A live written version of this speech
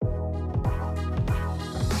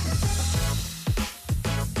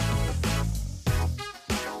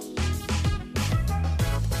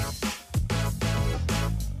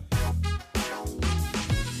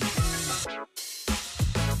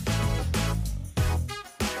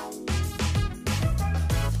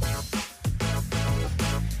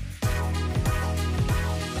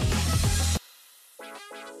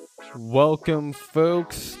Welcome,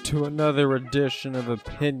 folks, to another edition of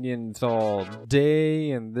Opinions All Day,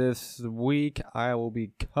 and this week I will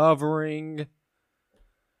be covering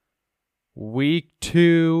Week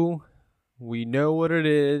 2. We know what it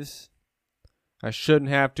is. I shouldn't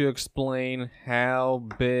have to explain how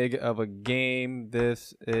big of a game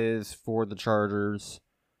this is for the Chargers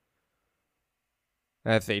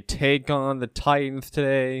as they take on the Titans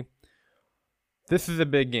today. This is a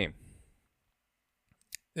big game.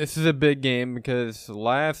 This is a big game because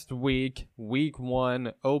last week, week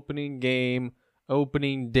 1, opening game,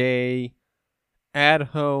 opening day, at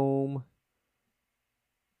home,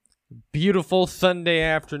 beautiful Sunday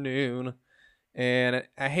afternoon, and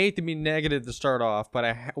I hate to be negative to start off,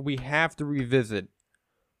 but we have to revisit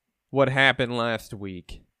what happened last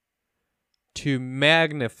week to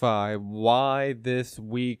magnify why this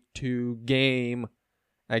week 2 game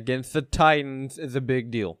against the Titans is a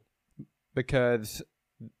big deal. Because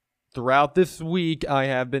throughout this week, I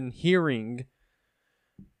have been hearing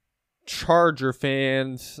Charger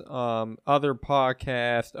fans, other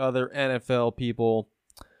podcasts, other NFL people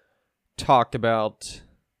talk about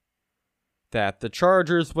that the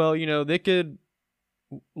Chargers, well, they could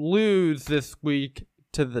lose this week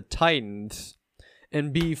to the Titans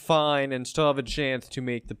and be fine and still have a chance to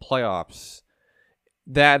make the playoffs.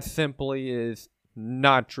 That simply is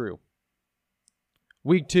not true.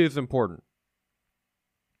 Week 2 is important.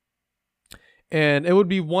 And it would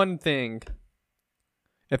be one thing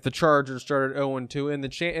if the Chargers started 0-2,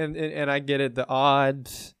 and I get it, the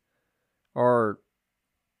odds are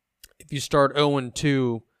if you start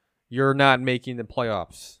 0-2, you're not making the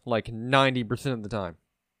playoffs like 90% of the time.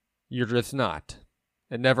 You're just not.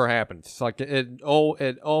 It never happens. Like it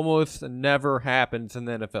almost never happens in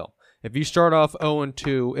the NFL. If you start off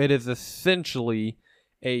 0-2, it is essentially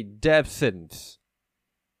a death sentence.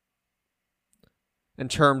 In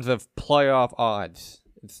terms of playoff odds,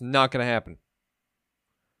 it's not going to happen.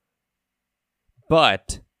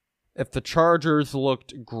 But if the Chargers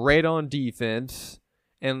looked great on defense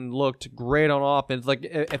and looked great on offense, like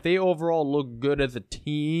if they overall looked good as a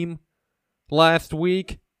team last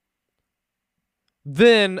week,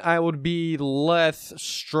 then I would be less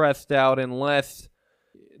stressed out and less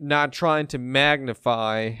not trying to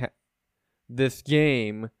magnify this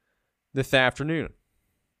game this afternoon.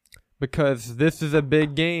 Because this is a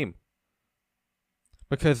big game.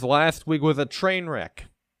 Because last week was a train wreck.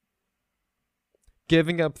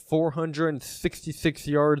 Giving up 466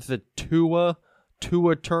 yards to Tua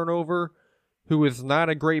turnover, who is not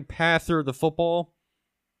a great passer of the football.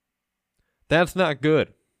 That's not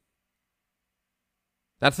good.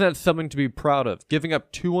 That's not something to be proud of. Giving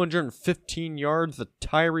up 215 yards to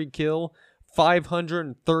Tyreek Hill,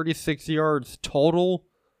 536 yards total.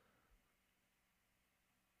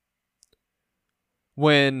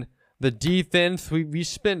 When the defense, we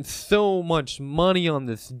spent so much money on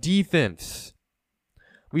this defense.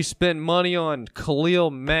 We spent money on Khalil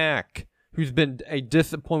Mack, who's been a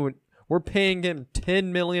disappointment. We're paying him $10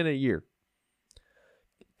 million a year.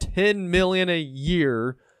 $10 million a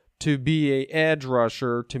year to be an edge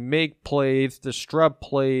rusher, to make plays, to disrupt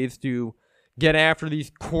plays, to get after these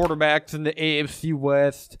quarterbacks in the AFC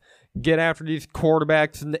West. Get after these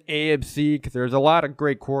quarterbacks in the AFC, because there's a lot of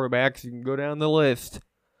great quarterbacks. You can go down the list.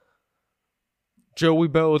 Joey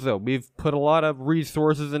Bosa, we've put a lot of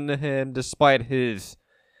resources into him despite his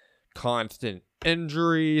constant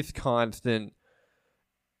injuries, constant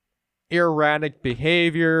erratic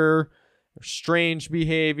behavior, strange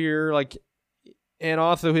behavior, and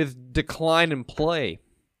also his decline in play.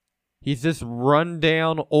 He's just run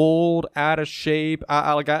down, old, out of shape.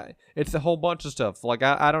 It's a whole bunch of stuff.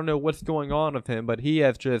 I don't know what's going on with him, but he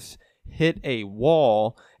has just hit a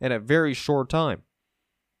wall in a very short time.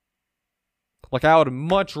 I would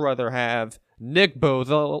much rather have Nick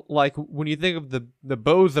Bosa. When you think of the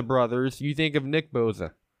Bosa brothers, you think of Nick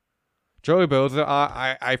Bosa. Joey Bosa,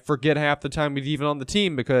 I forget half the time he's even on the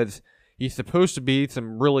team because he's supposed to be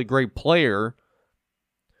some really great player.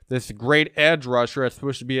 This great edge rusher that's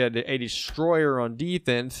supposed to be a destroyer on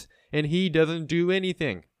defense, and he doesn't do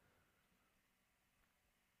anything.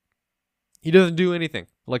 He doesn't do anything.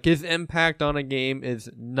 His impact on a game is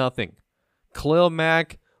nothing. Khalil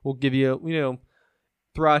Mack will give you,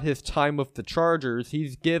 throughout his time with the Chargers,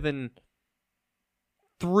 he's given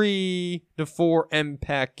 3 to 4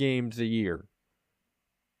 impact games a year.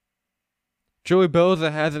 Joey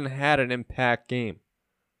Bosa hasn't had an impact game.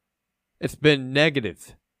 It's been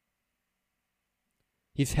negative.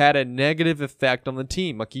 He's had a negative effect on the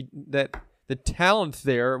team. The talent's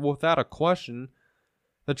there, without a question.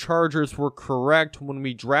 The Chargers were correct when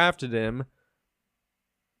we drafted him.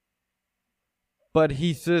 But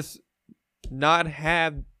he's just not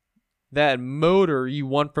have that motor you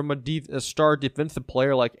want from a star defensive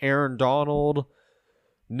player like Aaron Donald,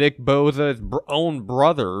 Nick Bosa's own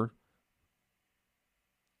brother.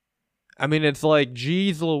 I mean, it's like,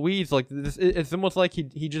 geez Louise, like this. It's almost like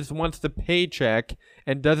he just wants the paycheck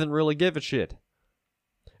and doesn't really give a shit.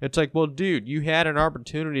 It's like, well, dude, you had an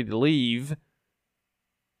opportunity to leave.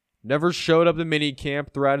 Never showed up to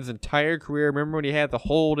minicamp throughout his entire career. Remember when he had the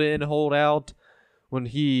hold in, hold out? When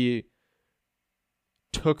he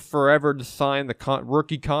took forever to sign the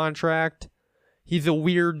rookie contract? He's a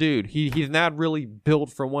weird dude. He's not really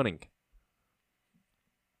built for winning.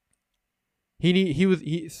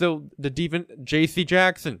 So the defense, J.C.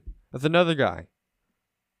 Jackson, that's another guy.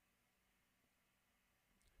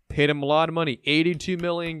 Paid him a lot of money, $82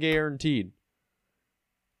 million guaranteed.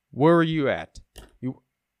 Where are you at?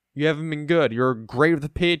 You haven't been good. You're great with the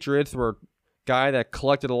Patriots. We're a guy that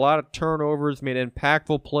collected a lot of turnovers, made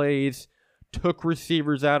impactful plays, took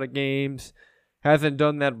receivers out of games. Hasn't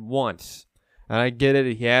done that once. And I get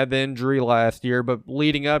it. He had the injury last year, but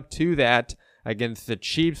leading up to that, against the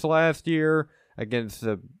Chiefs last year, against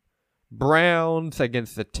the Browns,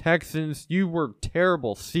 against the Texans, you were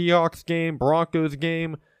terrible. Seahawks game, Broncos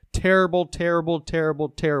game, terrible, terrible, terrible,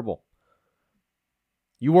 terrible.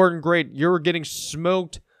 You weren't great. You were getting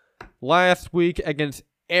smoked last week against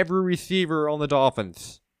every receiver on the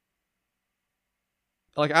Dolphins.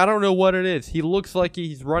 Like, I don't know what it is. He looks like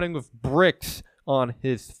he's running with bricks on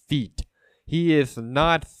his feet. He is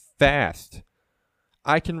not fast.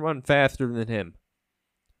 I can run faster than him.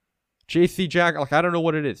 J.C. Jack, like, I don't know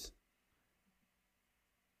what it is.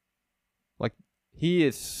 Like, he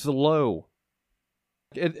is slow.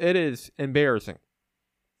 It is embarrassing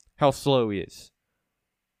how slow he is.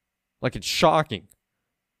 Like, it's shocking.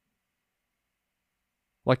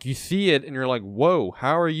 Like, you see it and you're like, whoa,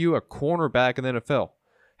 how are you a cornerback in the NFL?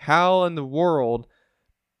 How in the world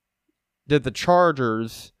did the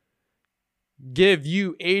Chargers give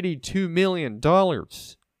you $82 million?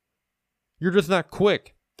 You're just not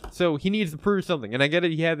quick. So he needs to prove something. And I get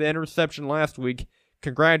it, he had the interception last week.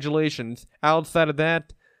 Congratulations. Outside of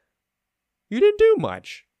that, you didn't do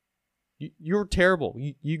much. You were terrible.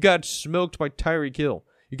 You got smoked by Tyreek Hill.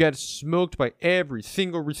 You got smoked by every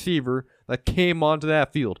single receiver that came onto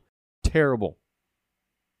that field. Terrible.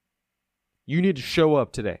 You need to show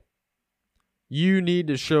up today. You need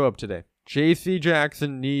to show up today. J.C.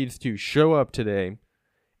 Jackson needs to show up today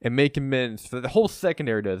and make amends for the whole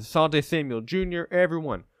secondary does. Asante Samuel Jr.,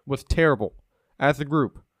 everyone was terrible as a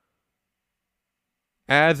group.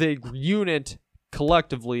 As a unit,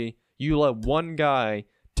 collectively, you let one guy,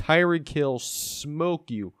 Tyreek Hill, smoke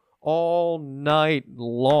you all night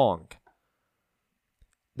long.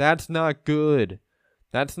 That's not good.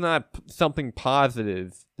 That's not something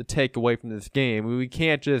positive to take away from this game. We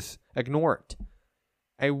can't just ignore it.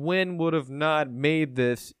 A win would have not made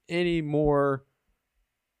this any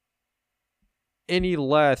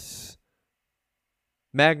less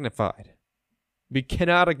magnified. We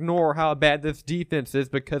cannot ignore how bad this defense is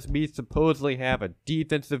because we supposedly have a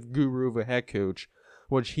defensive guru of a head coach,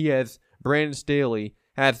 which Brandon Staley,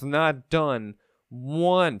 has not done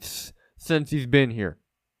once since he's been here.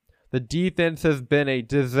 The defense has been a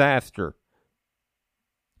disaster.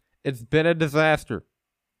 It's been a disaster.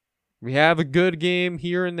 We have a good game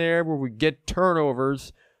here and there where we get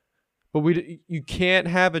turnovers, but you can't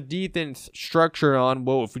have a defense structured on,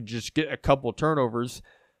 well, if we just get a couple turnovers.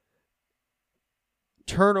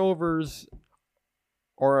 Turnovers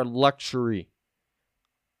are a luxury.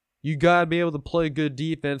 You gotta be able to play good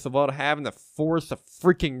defense without having to force a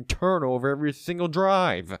freaking turnover every single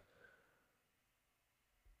drive.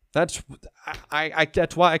 That's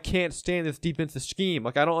why I can't stand this defensive scheme.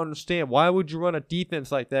 Like, I don't understand. Why would you run a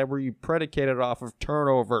defense like that where you predicate it off of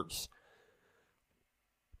turnovers?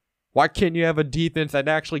 Why can't you have a defense that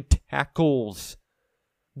actually tackles,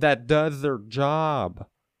 that does their job?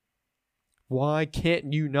 Why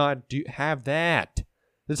can't you not have that?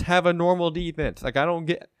 Just have a normal defense. Like, I don't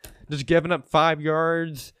get just giving up 5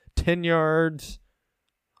 yards, 10 yards.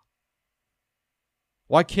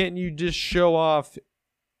 Why can't you just show off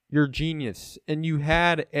your genius? And you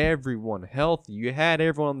had everyone healthy. You had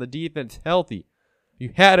everyone on the defense healthy.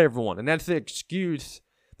 You had everyone. And that's the excuse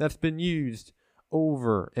that's been used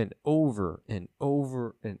over and over and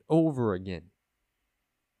over and over again.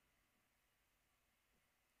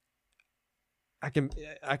 I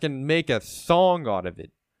can make a song out of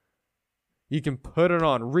it. You can put it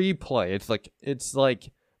on replay. It's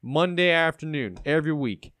like Monday afternoon every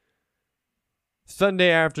week. Sunday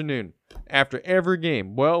afternoon after every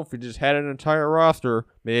game. Well, if we just had an entire roster,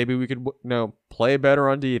 maybe we could play better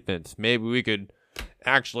on defense. Maybe we could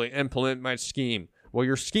actually implement my scheme. Well,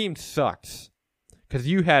 your scheme sucks. Because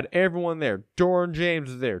you had everyone there. Dorian James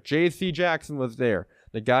was there. J.C. Jackson was there.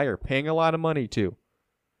 The guy you're paying a lot of money to.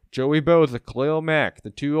 Joey Bosa, Khalil Mack, the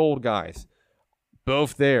two old guys.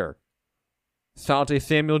 Both there. Sante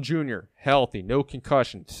Samuel Jr., healthy, no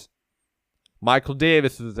concussions. Michael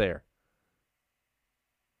Davis was there.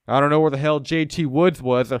 I don't know where the hell JT Woods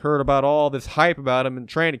was. I heard about all this hype about him in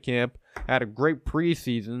training camp. Had a great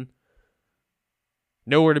preseason.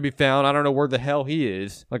 Nowhere to be found. I don't know where the hell he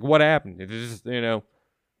is. Like, what happened? It's just, And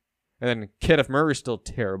then Kenneth Murray's still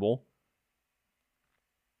terrible.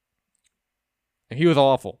 And he was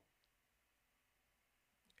awful.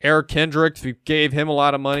 Eric Kendricks, we gave him a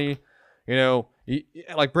lot of money.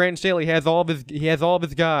 Like Brandon Staley has all of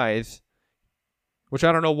his guys. Which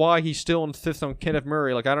I don't know why he still insists on Kenneth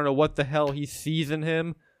Murray. Like, I don't know what the hell he sees in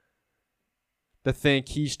him to think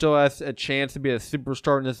he still has a chance to be a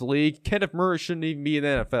superstar in this league. Kenneth Murray shouldn't even be in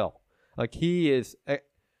the NFL. Like, he is...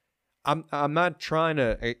 I'm not trying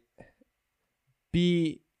to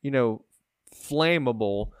be,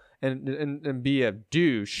 flammable and be a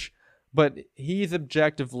douche, but he's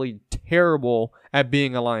objectively terrible at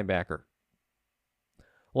being a linebacker.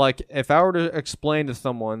 Like, if I were to explain to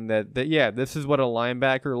someone that this is what a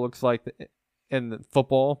linebacker looks like in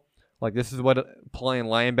football, like this is what playing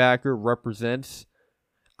linebacker represents,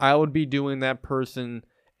 I would be doing that person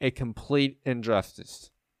a complete injustice.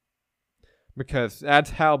 Because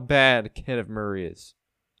that's how bad Kenneth Murray is.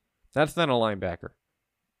 That's not a linebacker.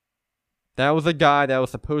 That was a guy that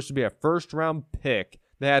was supposed to be a first-round pick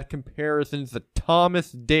that had comparisons to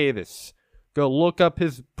Thomas Davis. Go look up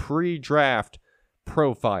his pre-draft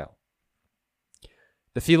profile.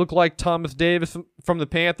 Does he look like Thomas Davis from the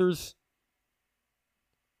Panthers?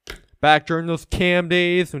 Back during those Cam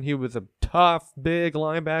days when he was a tough, big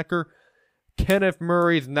linebacker? Kenneth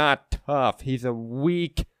Murray's not tough. He's a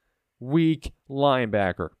weak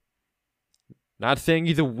linebacker. Not saying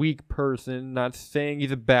he's a weak person. Not saying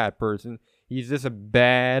he's a bad person. He's just a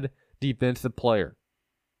bad defensive player.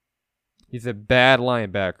 He's a bad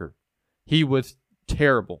linebacker. He was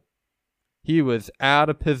terrible. He was out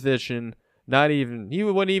of position. He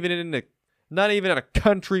wasn't even at a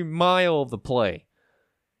country mile of the play.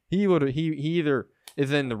 He either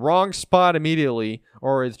is in the wrong spot immediately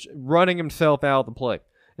or is running himself out of the play.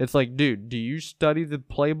 It's like, dude, do you study the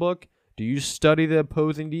playbook? Do you study the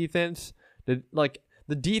opposing defense? The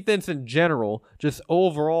defense in general just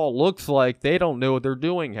overall looks like they don't know what they're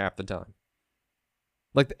doing half the time.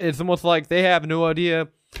 Like, it's almost like they have no idea.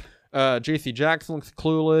 J.C. Jackson looks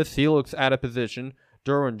clueless. He looks out of position.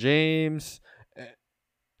 Derwin James.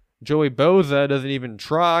 Joey Bosa doesn't even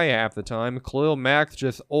try half the time. Khalil Mack's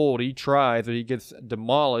just old. He tries, but he gets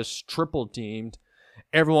demolished, triple teamed.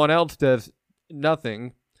 Everyone else does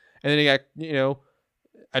nothing. And then you got,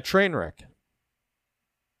 a train wreck.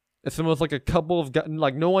 It's almost like a couple of guys,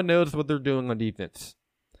 like no one knows what they're doing on defense.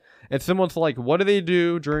 It's almost like, what do they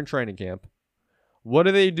do during training camp? What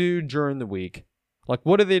do they do during the week? Like,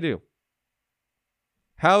 what do they do?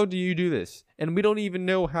 How do you do this? And we don't even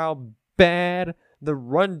know how bad the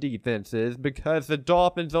run defense is because the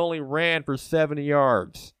Dolphins only ran for 70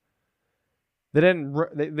 yards.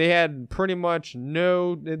 They had pretty much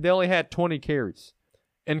they only had 20 carries.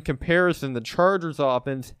 In comparison, the Chargers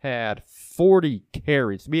offense had 40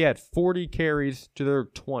 carries. We had 40 carries to their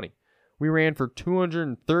 20. We ran for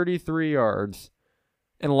 233 yards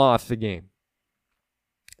and lost the game.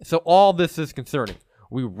 So all this is concerning.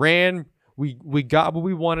 We ran, we got what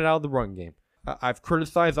we wanted out of the run game. I've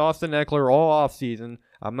criticized Austin Eckler all offseason.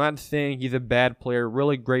 I'm not saying he's a bad player,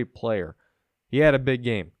 really great player. He had a big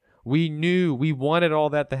game. We knew we wanted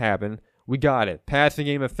all that to happen. We got it. Passing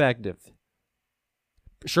game effective.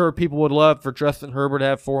 Sure, people would love for Justin Herbert to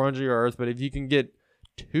have 400 yards, but if you can get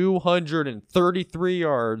 233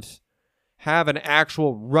 yards, have an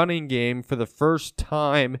actual running game for the first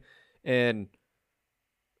time in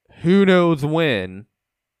who knows when,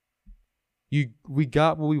 we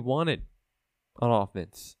got what we wanted on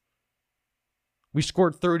offense. We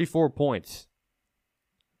scored 34 points.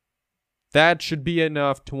 That should be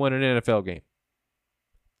enough to win an NFL game.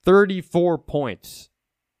 34 points.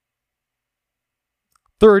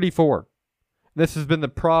 34. This has been the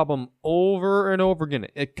problem over and over again.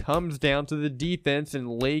 It comes down to the defense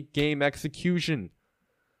and late game execution.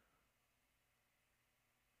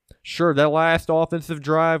 Sure, that last offensive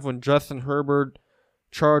drive when Justin Herbert,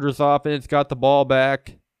 Chargers offense, got the ball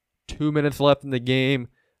back, 2 minutes left in the game,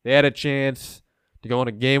 they had a chance to go on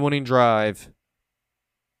a game-winning drive.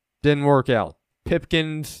 Didn't work out.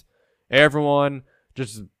 Pipkins, everyone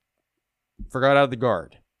just forgot out of the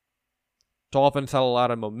guard. Dolphins had a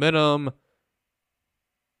lot of momentum.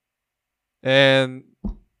 And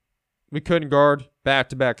we couldn't guard,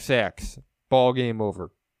 back-to-back sacks. Ball game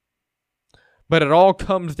over. But it all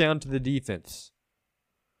comes down to the defense.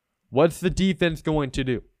 What's the defense going to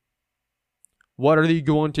do? What are they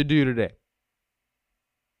going to do today?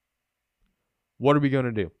 What are we going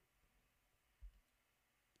to do?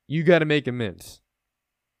 You got to make amends.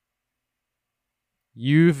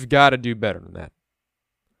 You've got to do better than that.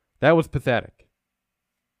 That was pathetic.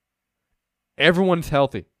 Everyone's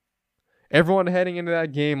healthy. Everyone heading into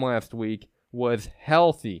that game last week was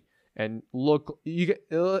healthy. And look,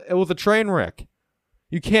 it was a train wreck.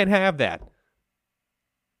 You can't have that.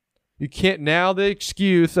 You can't, now the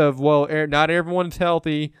excuse of, well, not everyone's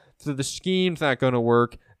healthy, so the scheme's not going to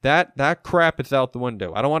work. That crap is out the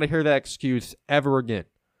window. I don't want to hear that excuse ever again.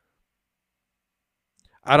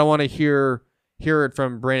 I don't want to hear it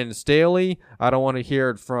from Brandon Staley. I don't want to hear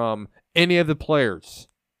it from any of the players.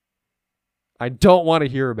 I don't want to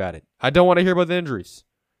hear about it. I don't want to hear about the injuries.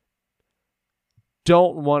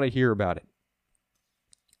 Don't want to hear about it.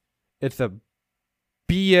 It's a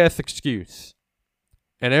BS excuse.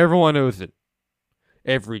 And everyone knows it.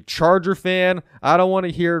 Every Charger fan, I don't want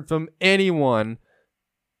to hear it from anyone.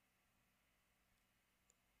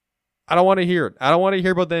 I don't want to hear it. I don't want to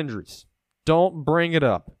hear about the injuries. Don't bring it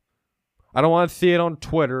up. I don't want to see it on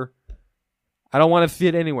Twitter. I don't want to see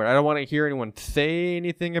it anywhere. I don't want to hear anyone say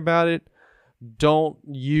anything about it. Don't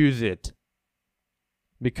use it.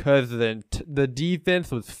 Because the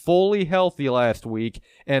defense was fully healthy last week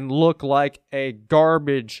and looked like a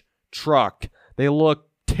garbage truck. They look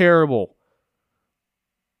terrible.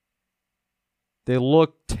 They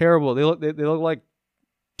look terrible. They look like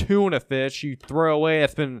tuna fish you throw away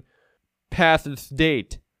that's been past its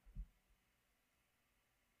date.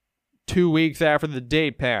 2 weeks after the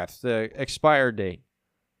date passed, the expired date.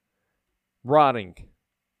 Rotting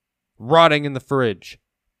in the fridge.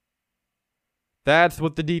 That's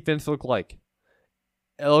what the defense looked like.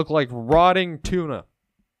 It looked like rotting tuna.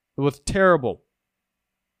 It was terrible.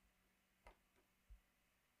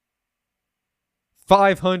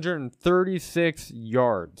 536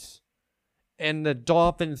 yards. And the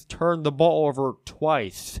Dolphins turned the ball over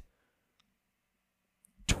twice.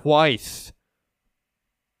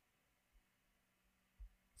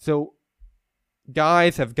 So,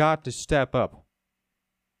 guys have got to step up.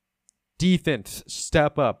 Defense,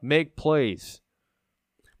 step up. Make plays.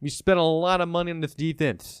 We spent a lot of money on this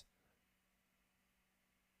defense.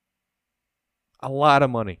 A lot of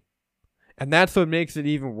money. And that's what makes it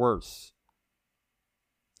even worse.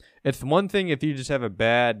 It's one thing if you just have a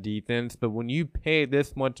bad defense, but when you pay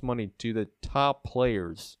this much money to the top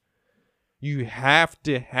players, you have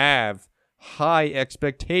to have high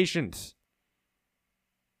expectations.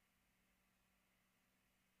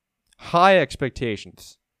 High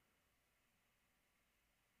expectations.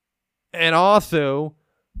 And also,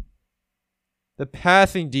 the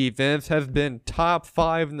passing defense has been top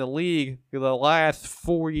 5 in the league for the last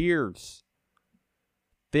 4 years.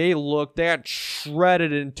 They got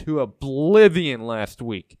shredded into oblivion last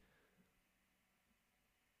week.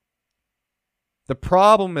 The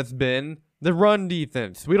problem has been the run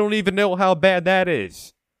defense. We don't even know how bad that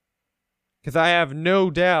is. Because I have no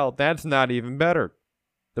doubt that's not even better.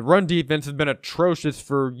 The run defense has been atrocious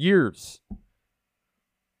for years.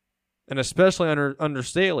 And especially under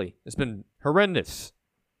Staley. It's been horrendous.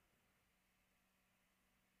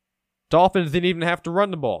 Dolphins didn't even have to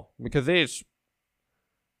run the ball because it's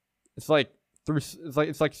like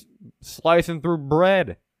slicing through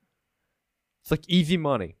bread. It's like easy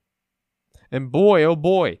money. And boy, oh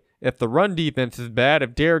boy, if the run defense is bad,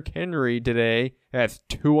 if Derrick Henry today has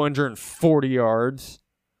 240 yards,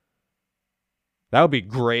 that would be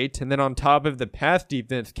great. And then on top of the pass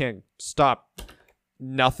defense can't stop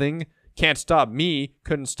nothing. Can't stop me.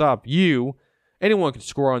 Couldn't stop you. Anyone can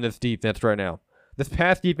score on this defense right now. This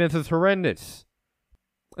pass defense is horrendous.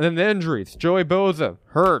 And then the injuries. Joey Bosa,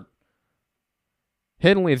 hurt.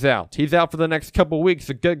 Henley's out. He's out for the next couple weeks.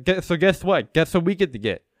 So guess what? Guess what we get to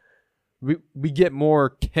get? We get more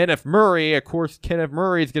Kenneth Murray. Of course, Kenneth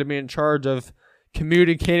Murray is going to be in charge of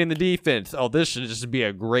communicating the defense. Oh, this should just be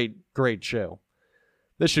a great show.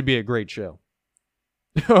 This should be a great show.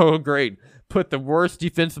 Oh, great. Put the worst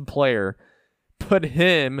defensive player, put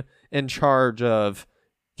him in charge of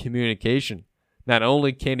communication. Not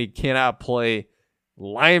only cannot play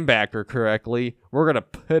linebacker correctly, we're going to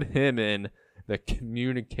put him in the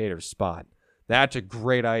communicator spot. That's a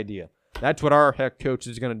great idea. That's what our head coach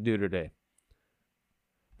is going to do today.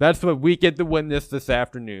 That's what we get to witness this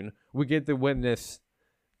afternoon. We get to witness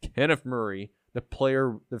Kenneth Murray, the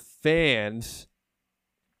player, the fans,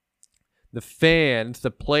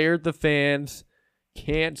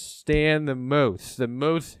 can't stand the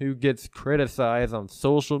most who gets criticized on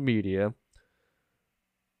social media.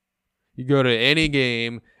 You go to any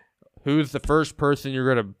game, who's the first person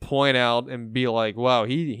you're going to point out and be like, wow,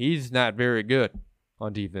 he's not very good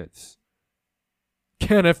on defense?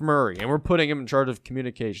 Kenneth Murray, and we're putting him in charge of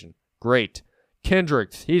communication. Great.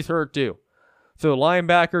 Kendricks, he's hurt too. So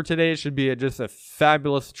linebacker today should be just a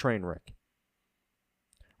fabulous train wreck.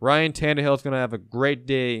 Ryan Tannehill's going to have a great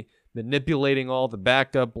day manipulating all the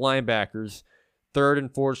backup linebackers, third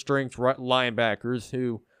and fourth string linebackers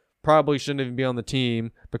who probably shouldn't even be on the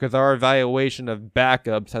team because our evaluation of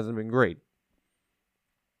backups hasn't been great.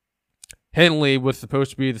 Henley was supposed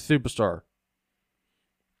to be the superstar.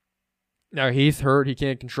 Now he's hurt. He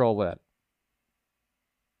can't control that.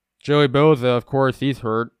 Joey Bosa, of course, he's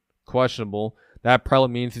hurt. Questionable. That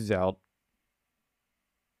probably means he's out.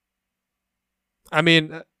 I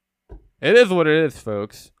mean, it is what it is,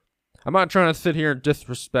 folks. I'm not trying to sit here and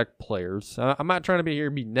disrespect players. I'm not trying to be here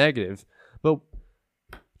and be negative. But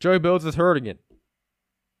Joey Bosa's hurt again.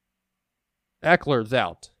 Eckler's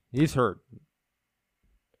out. He's hurt.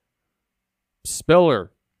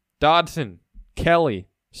 Spiller, Dodson, Kelly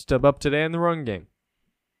step up today in the run game.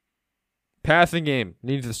 Passing game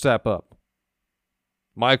needs to step up.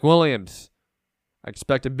 Mike Williams, I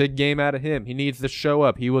expect a big game out of him. He needs to show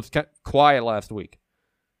up. He was quiet last week.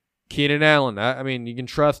 Keenan Allen, I mean, you can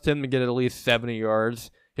trust him to get at least 70 yards.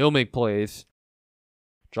 He'll make plays.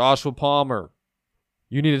 Joshua Palmer,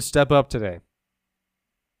 you need to step up today.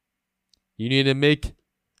 You need to make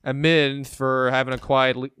amends for having a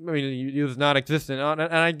quiet I mean, he was non-existent. And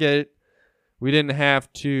I get it. We didn't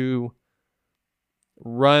have to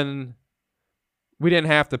run. We didn't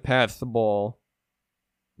have to pass the ball.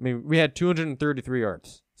 I mean, we had 233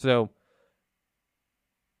 yards. So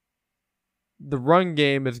the run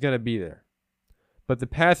game is going to be there. But the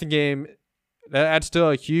passing game, that's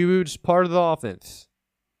still a huge part of the offense.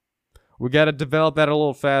 We got to develop that a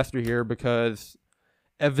little faster here because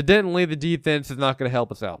evidently the defense is not going to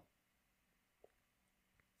help us out.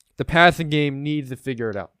 The passing game needs to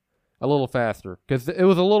figure it out a little faster because it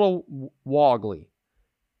was a little wobbly.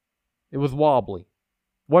 It was wobbly.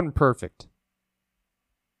 Wasn't perfect.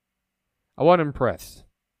 I wasn't impressed.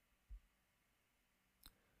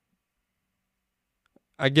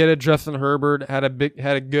 I get it. Justin Herbert had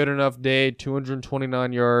a good enough day.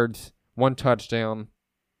 229 yards, 1 touchdown,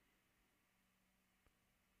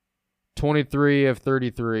 23 of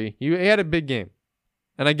 33. He had a big game,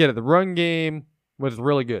 and I get it. The run game was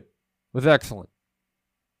really good, was excellent,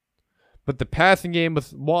 but the passing game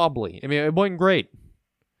was wobbly. I mean, it wasn't great.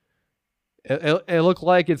 It looked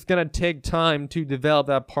like it's going to take time to develop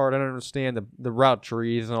that part and understand the route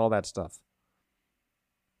trees and all that stuff.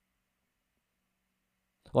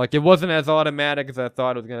 Like, it wasn't as automatic as I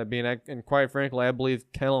thought it was going to be. And quite frankly, I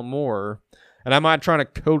believe Kellen Moore, and I'm not trying to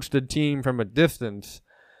coach the team from a distance,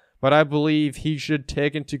 but I believe he should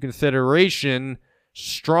take into consideration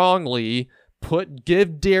strongly,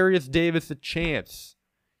 give Darius Davis a chance.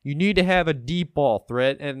 You need to have a deep ball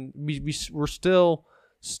threat, and we're still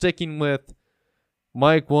sticking with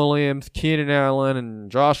Mike Williams, Keenan Allen,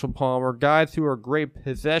 and Joshua Palmer, guys who are great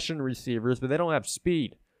possession receivers, but they don't have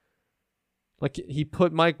speed. Like, he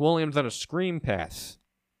put Mike Williams on a screen pass.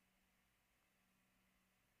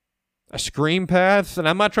 A screen pass? And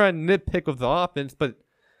I'm not trying to nitpick with the offense, but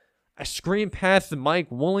a screen pass to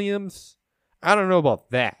Mike Williams? I don't know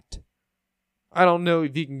about that. I don't know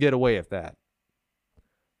if you can get away with that.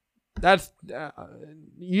 That's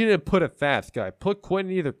you need to put a fast guy. Put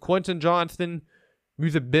either Quentin Johnston,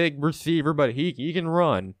 who's a big receiver, but he can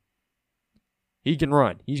run. He can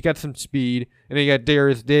run. He's got some speed. And then you got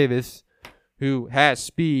Darius Davis, who has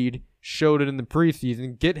speed, showed it in the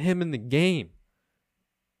preseason. Get him in the game.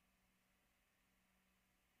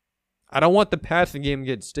 I don't want the passing game to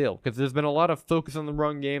get stale because there's been a lot of focus on the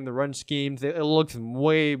run game, the run schemes. It looks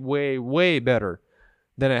way, way, way better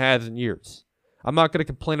than it has in years. I'm not going to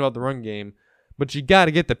complain about the run game, but you got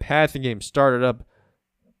to get the passing game started up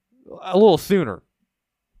a little sooner.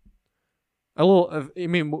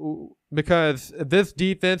 Because this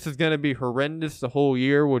defense is going to be horrendous the whole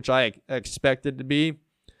year, which I expect it to be.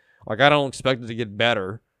 Like, I don't expect it to get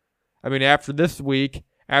better. I mean, after this week,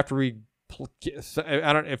 if we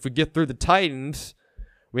get through the Titans,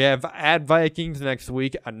 we have at Vikings next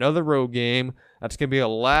week, another road game. That's going to be a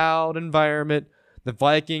loud environment. The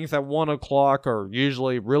Vikings at 1 o'clock are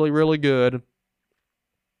usually really, really good.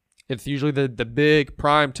 It's usually the big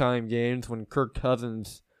primetime games when Kirk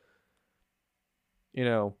Cousins,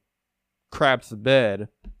 craps the bed.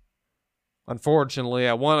 Unfortunately,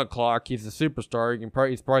 at 1 o'clock, he's a superstar.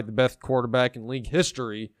 He's probably the best quarterback in league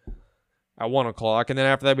history. at 1 o'clock. And then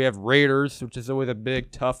after that, we have Raiders, which is always a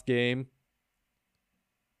big, tough game.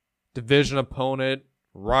 Division opponent,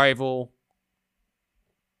 rival.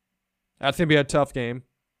 That's going to be a tough game.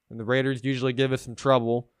 And the Raiders usually give us some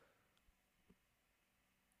trouble.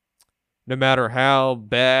 No matter how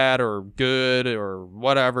bad or good or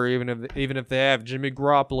whatever, even if they have Jimmy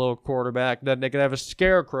Garoppolo quarterback, then they could have a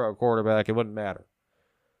scarecrow quarterback, it wouldn't matter.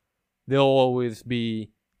 They'll always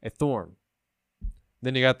be a thorn.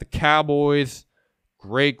 Then you got the Cowboys.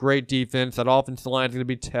 Great defense. That offensive line is going to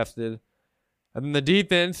be tested. And then the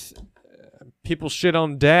defense, people shit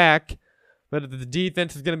on Dak, but if the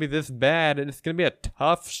defense is going to be this bad, and it's going to be a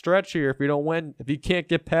tough stretch here if you don't win. If you can't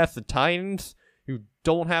get past the Titans, who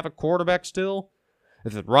don't have a quarterback still.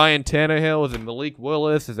 Is it Ryan Tannehill? Is it Malik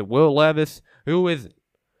Willis? Is it Will Levis? Who is it?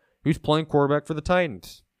 Who's playing quarterback for the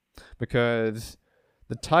Titans? Because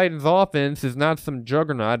the Titans offense is not some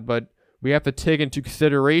juggernaut, but we have to take into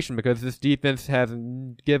consideration because this defense has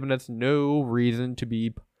given us no reason to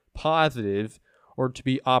be positive or to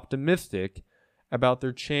be optimistic about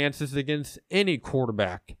their chances against any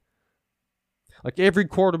quarterback. Like every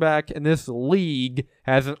quarterback in this league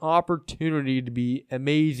has an opportunity to be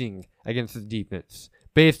amazing against the defense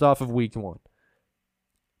based off of week 1.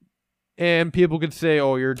 And people could say,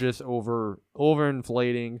 oh, you're just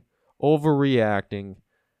overinflating, overreacting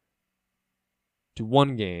to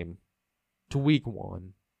one game, to week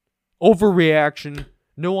 1. Overreaction.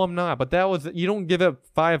 No, I'm not. But you don't give up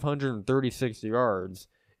 536 yards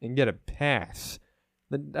and get a pass.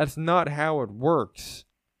 That's not how it works.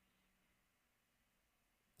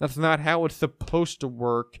 That's not how it's supposed to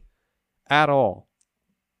work at all.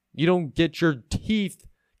 You don't get your teeth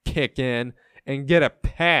kicked in and get a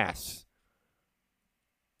pass.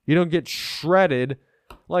 You don't get shredded.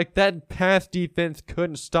 Like that pass defense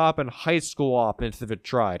couldn't stop in high school offense if it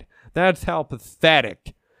tried. That's how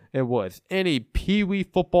pathetic it was. Any peewee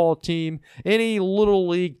football team, any little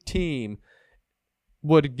league team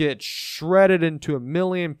would get shredded into a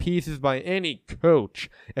million pieces by any coach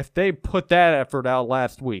if they put that effort out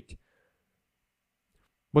last week.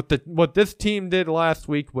 What this team did last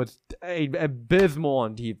week was abysmal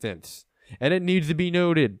on defense, and it needs to be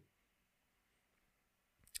noted.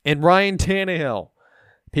 And Ryan Tannehill,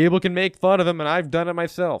 people can make fun of him, and I've done it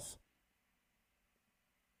myself.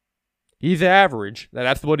 He's average.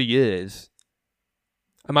 That's what he is.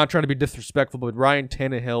 I'm not trying to be disrespectful, but Ryan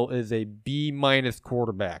Tannehill is a B-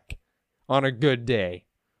 quarterback on a good day.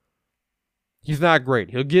 He's not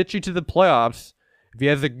great. He'll get you to the playoffs if he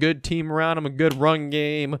has a good team around him, a good run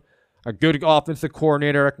game, a good offensive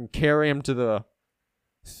coordinator that can carry him to the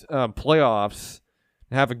playoffs,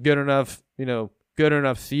 and have a good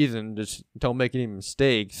enough season. Just don't make any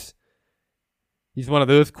mistakes. He's one of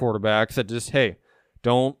those quarterbacks that just, hey,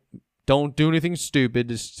 don't do anything stupid.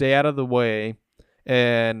 Just stay out of the way.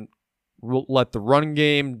 And let the run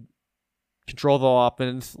game control the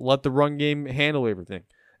offense. Let the run game handle everything,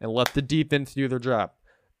 and let the defense do their job.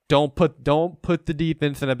 Don't put the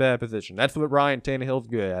defense in a bad position. That's what Ryan Tannehill's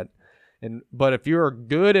good at. But if you're a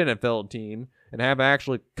good NFL team and have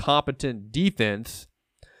actually competent defense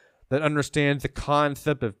that understands the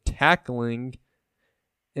concept of tackling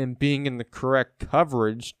and being in the correct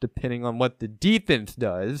coverage, depending on what the defense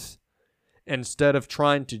does, instead of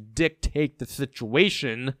trying to dictate the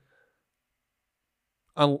situation,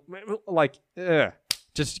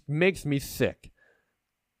 just makes me sick.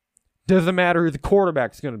 Doesn't matter who the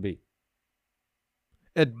quarterback's going to be.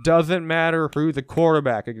 It doesn't matter who the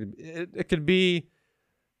quarterback. It could be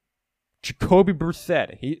Jacoby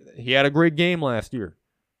Brissett. He had a great game last year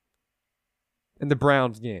in the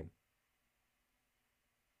Browns game.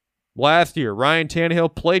 Last year, Ryan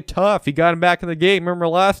Tannehill played tough. He got him back in the game. Remember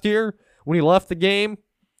last year when he left the game?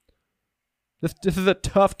 This is a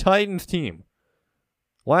tough Titans team.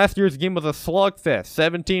 Last year's game was a slugfest,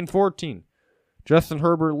 17-14. Justin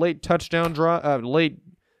Herbert late touchdown drive,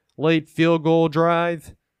 late field goal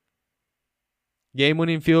drive,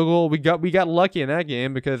 game-winning field goal. We got lucky in that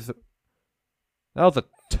game because that was a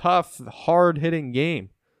tough, hard-hitting game.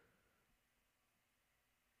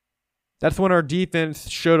 That's when our defense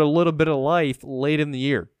showed a little bit of life late in the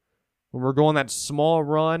year. When we're going that small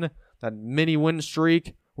run, that mini win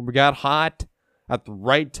streak, when we got hot at the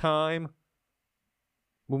right time,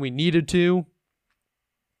 when we needed to.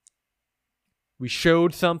 We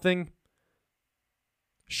showed something.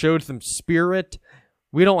 Showed some spirit.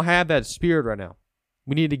 We don't have that spirit right now.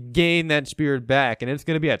 We need to gain that spirit back, and it's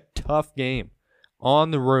going to be a tough game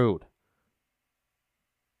on the road.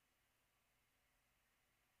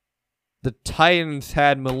 The Titans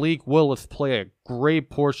had Malik Willis play a great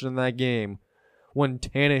portion of that game when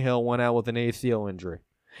Tannehill went out with an ACL injury.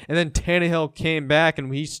 And then Tannehill came back,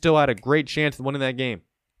 and he still had a great chance of winning that game.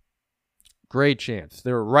 Great chance.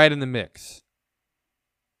 They were right in the mix.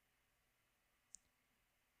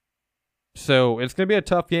 So it's going to be a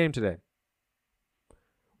tough game today.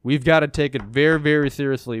 We've got to take it very, very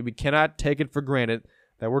seriously. We cannot take it for granted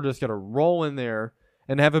that we're just going to roll in there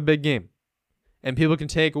and have a big game. And people can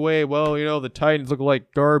take away, well, the Titans look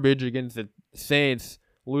like garbage against the Saints,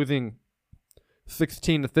 losing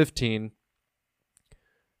 16-15.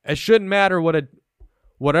 It shouldn't matter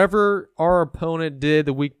whatever our opponent did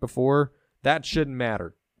the week before. That shouldn't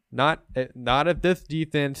matter. Not if this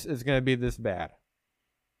defense is going to be this bad.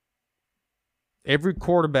 Every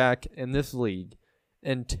quarterback in this league,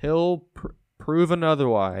 until proven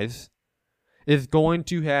otherwise, is going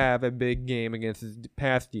to have a big game against his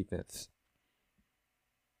pass defense.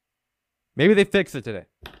 Maybe they fix it today.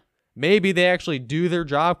 Maybe they actually do their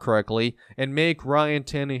job correctly and make Ryan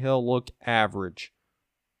Tannehill look average.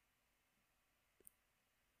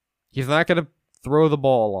 He's not going to throw the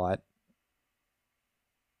ball a lot.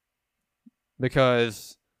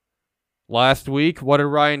 Because last week, what did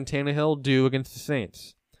Ryan Tannehill do against the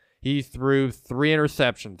Saints? He threw 3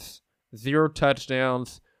 interceptions, 0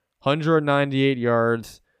 touchdowns, 198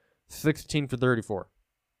 yards, 16 for 34.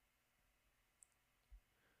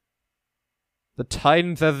 The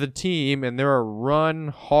Titans as a team, and they're a run,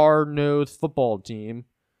 hard-nosed football team,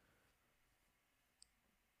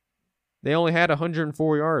 they only had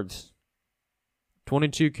 104 yards,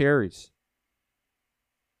 22 carries.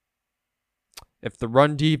 If the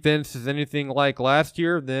run defense is anything like last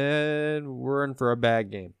year, then we're in for a bad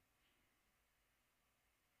game.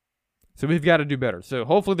 So we've got to do better. So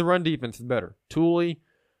hopefully the run defense is better. Tooley,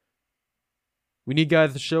 we need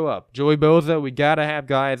guys to show up. Joey Bosa, we got to have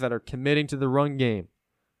guys that are committing to the run game.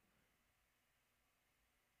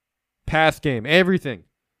 Pass game, everything.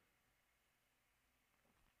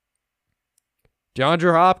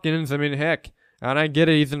 DeAndre Hopkins, heck, and I get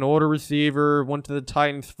it, he's an older receiver, went to the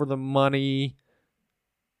Titans for the money.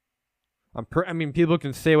 People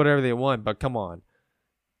can say whatever they want, but come on.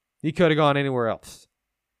 He could have gone anywhere else.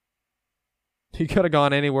 He could have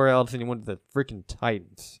gone anywhere else, and he went to the freaking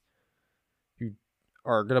Titans, who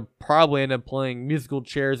are going to probably end up playing musical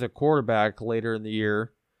chairs at quarterback later in the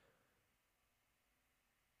year.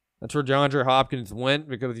 That's where DeAndre Hopkins went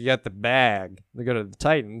because he got the bag. They go to the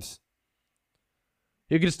Titans.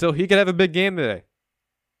 He could have a big game today.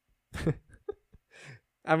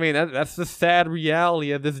 That's the sad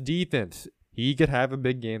reality of this defense. He could have a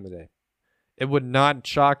big game today. It would not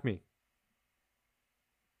shock me.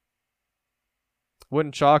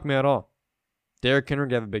 Wouldn't shock me at all. Derrick Henry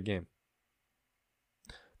could have a big game.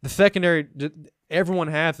 The secondary, everyone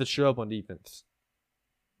has to show up on defense.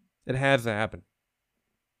 It has to happen.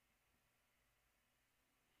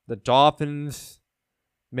 The Dolphins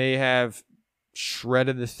may have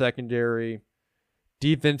shredded the secondary.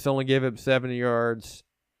 Defense only gave up 70 yards.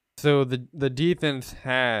 So the defense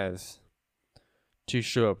has to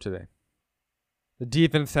show up today. The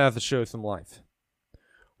defense has to show some life.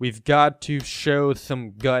 We've got to show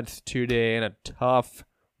some guts today in a tough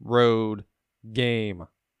road game.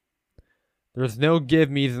 There's no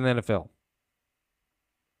give-me's in the NFL.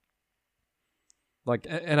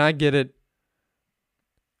 And I get it.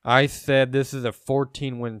 I said this is a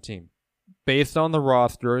 14-win team. Based on the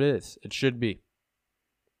roster, it is. It should be.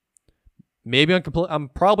 Maybe I'm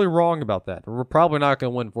probably wrong about that. We're probably not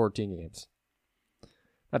going to win 14 games.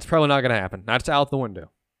 That's probably not going to happen. That's out the window.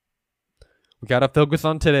 We got to focus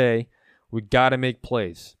on today. We got to make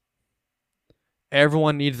plays.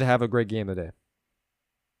 Everyone needs to have a great game today.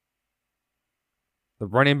 The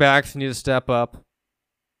running backs need to step up.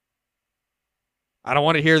 I don't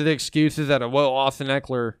want to hear the excuses that, Austin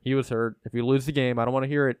Eckler, he was hurt. If we lose the game, I don't want to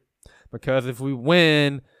hear it. Because if we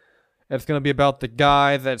win, it's going to be about the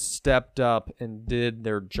guys that stepped up and did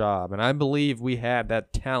their job. And I believe we have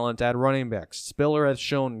that talent at running back. Spiller has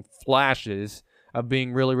shown flashes of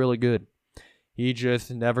being really, really good. He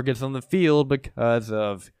just never gets on the field because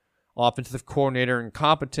of offensive coordinator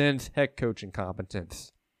incompetence, head coach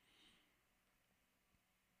incompetence.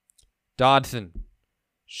 Dodson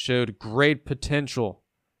showed great potential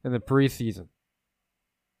in the preseason.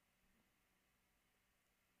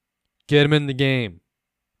 Get him in the game.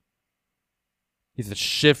 He's a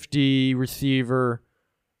shifty receiver.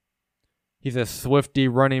 He's a swifty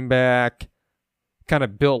running back. Kind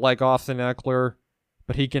of built like Austin Eckler,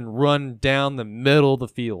 but he can run down the middle of the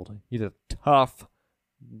field. He's a tough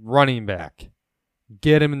running back.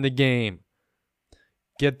 Get him in the game.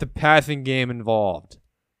 Get the passing game involved.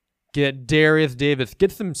 Get Darius Davis.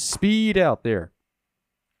 Get some speed out there.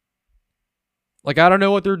 I don't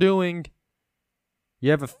know what they're doing. You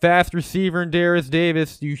have a fast receiver in Darius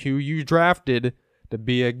Davis who you drafted to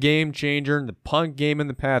be a game changer in the punt game and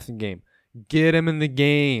the passing game. Get him in the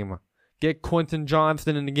game. Get Quentin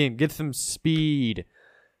Johnston in the game. Get some speed.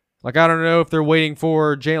 Like, I don't know if they're waiting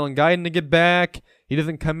for Jalen Guyton to get back. He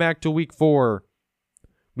doesn't come back till week 4.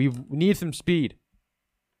 We need some speed.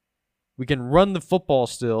 We can run the football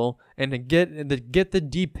still and to get the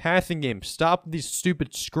deep passing game. Stop these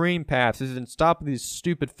stupid screen passes and stop these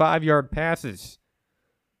stupid 5-yard passes.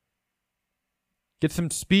 Get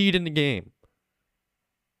some speed in the game.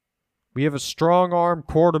 We have a strong arm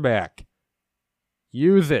quarterback.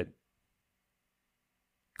 Use it.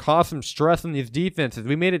 Cause some stress in these defenses.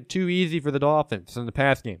 We made it too easy for the Dolphins in the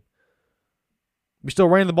pass game. We still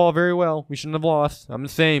ran the ball very well. We shouldn't have lost. I'm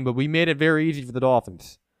just saying, but we made it very easy for the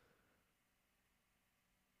Dolphins.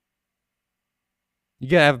 You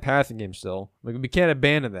gotta have a passing game still. Like, we can't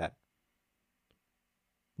abandon that.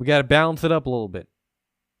 We gotta balance it up a little bit.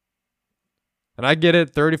 And I get it,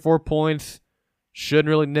 34 points. Shouldn't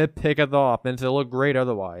really nitpick at the offense. It'll look great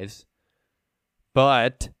otherwise.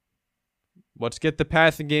 But let's get the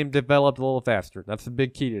passing game developed a little faster. That's the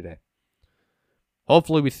big key today.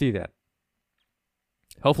 Hopefully we see that.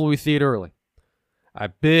 Hopefully we see it early. A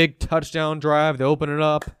big touchdown drive to open it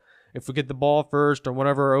up. If we get the ball first or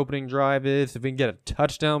whatever our opening drive is, if we can get a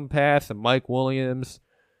touchdown pass to Mike Williams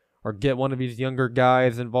or get one of these younger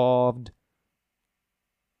guys involved,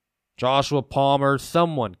 Joshua Palmer,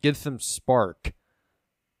 someone, get some spark.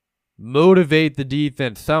 Motivate the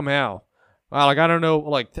defense somehow. Wow, like, I don't know,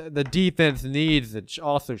 like, the defense needs to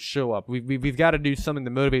also show up. We've got to do something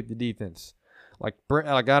to motivate the defense. Like,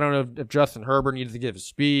 I don't know if Justin Herbert needs to give a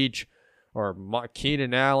speech or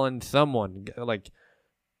Keenan Allen, someone. Like,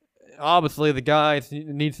 obviously the guys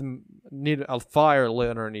need a fire lit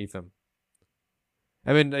underneath him.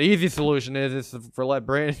 I mean, the easy solution is for let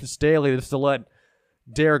Brandon Staley just to let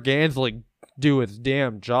Derek Ansley do his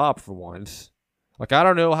damn job for once. Like, I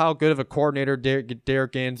don't know how good of a coordinator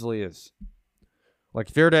Derek Ansley is. Like,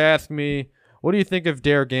 if you're to ask me, what do you think of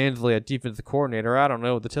Derek Ansley at defensive coordinator? I don't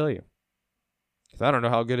know what to tell you. Because I don't know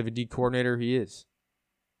how good of a D coordinator he is.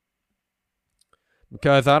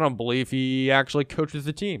 Because I don't believe he actually coaches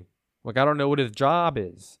the team. Like, I don't know what his job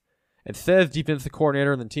is. It says defensive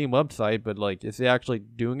coordinator on the team website, but, like, is he actually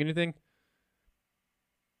doing anything?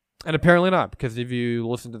 And apparently not, because if you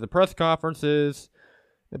listen to the press conferences,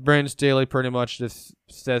 Brandon Staley pretty much just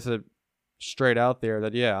says it straight out there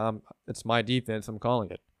that, yeah, it's my defense, I'm calling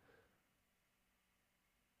it.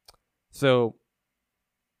 So,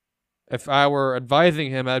 if I were advising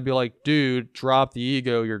him, I'd be like, dude, drop the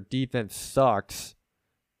ego, your defense sucks.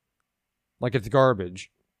 Like, it's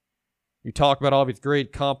garbage. You talk about all these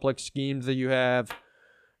great complex schemes that you have,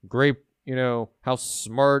 great, how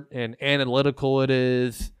smart and analytical it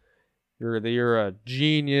is. You're a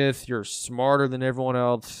genius. You're smarter than everyone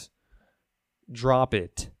else. Drop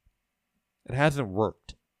it. It hasn't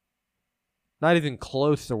worked. Not even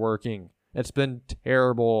close to working. It's been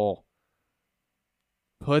terrible.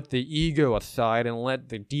 Put the ego aside and let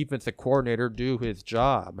the defensive coordinator do his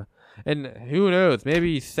job. And who knows?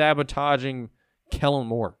 Maybe he's sabotaging Kellen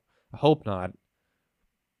Moore. I hope not.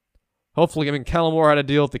 Hopefully, Kellen Moore had to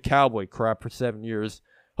deal with the Cowboy crap for 7 years.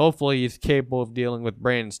 Hopefully, he's capable of dealing with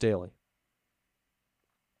Brandon Staley.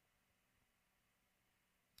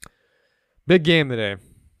 Big game today.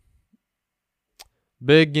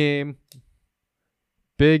 Big game.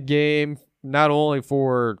 Big game, not only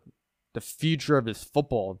for the future of his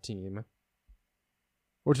football team,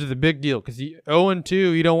 which is a big deal, because 0-2,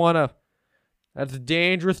 you don't want to. That's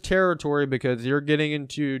dangerous territory because you're getting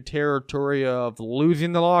into territory of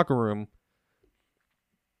losing the locker room.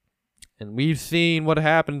 And we've seen what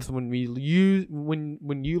happens when you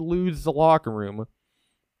lose the locker room.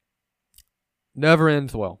 Never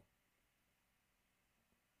ends well.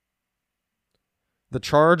 The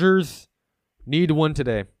Chargers need to win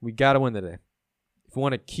today. We got to win today. If we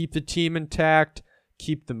want to keep the team intact,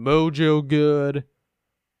 keep the mojo good.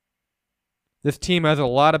 This team has a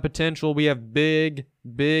lot of potential. We have big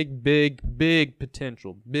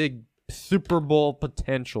potential. Big Super Bowl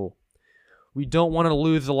potential. We don't want to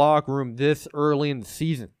lose the locker room this early in the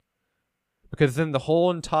season. Because then the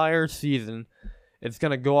whole entire season, it's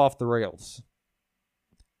going to go off the rails.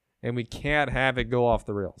 And we can't have it go off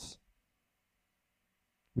the rails.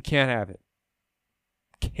 We can't have it.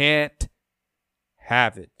 Can't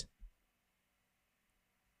have it.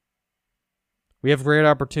 We have a great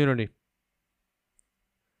opportunity.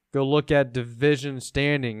 Go look at division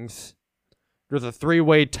standings. There's a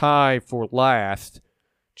 3-way tie for last.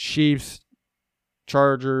 Chiefs,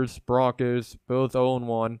 Chargers, Broncos, both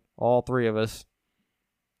 0-1. All three of us.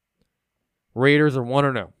 Raiders are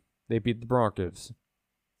 1-0. They beat the Broncos.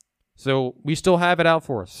 So we still have it out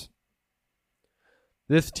for us.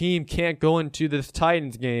 This team can't go into this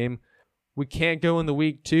Titans game. We can't go into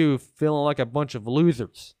week 2 feeling like a bunch of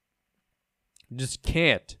losers. We just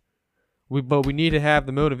can't. But we need to have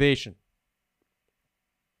the motivation.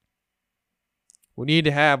 We need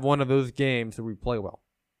to have one of those games that we play well.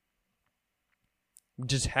 We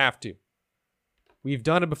just have to. We've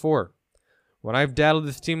done it before. When I've battled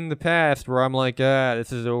this team in the past where I'm like,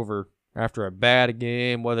 this is over after a bad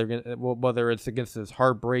game, whether it's against this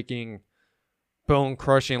heartbreaking,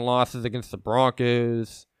 bone-crushing losses against the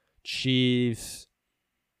Broncos, Chiefs,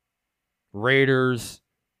 Raiders,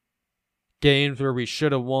 games where we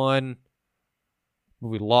should have won, but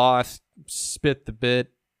we lost, spit the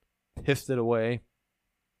bit, pissed it away.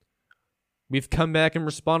 We've come back and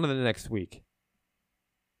responded the next week.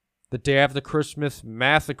 The day after the Christmas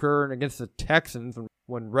massacre against the Texans,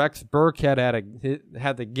 when Rex Burkhead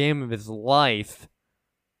had the game of his life,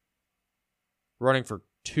 running for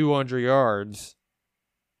 200 yards,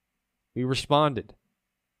 we responded.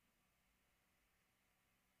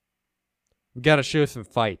 We got to show some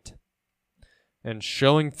fight. And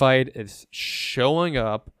showing fight is showing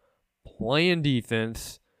up, playing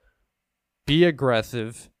defense, be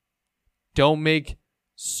aggressive, don't make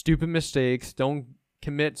stupid mistakes, don't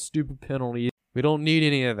commit stupid penalties. We don't need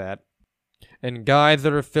any of that. And guys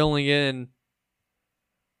that are filling in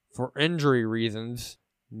for injury reasons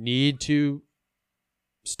need to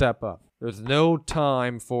step up. There's no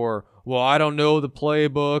time for, well, I don't know the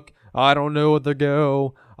playbook. I don't know what to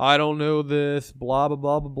go. I don't know this. Blah, blah,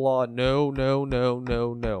 blah, blah, blah. No, no, no,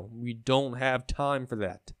 no, no. We don't have time for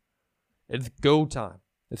that. It's go time.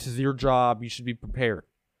 This is your job. You should be prepared.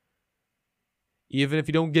 Even if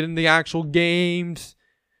you don't get in the actual games,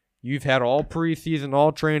 you've had all preseason,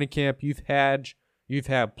 all training camp. You've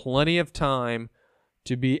had plenty of time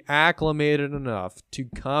to be acclimated enough to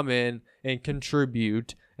come in and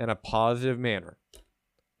contribute in a positive manner.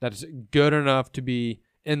 That's good enough to be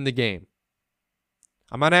in the game.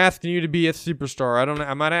 I'm not asking you to be a superstar.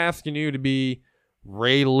 I'm not asking you to be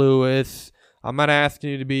Ray Lewis. I'm not asking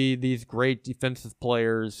you to be these great defensive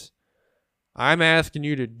players. I'm asking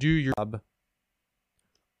you to do your job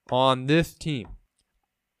on this team.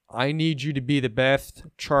 I need you to be the best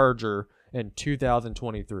Charger in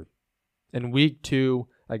 2023. In week 2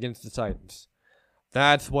 against the Titans.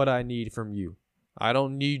 That's what I need from you. I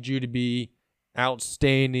don't need you to be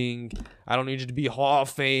outstanding. I don't need you to be Hall of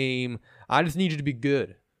Fame. I just need you to be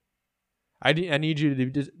good. I need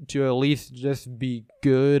you to at least just be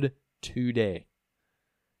good today.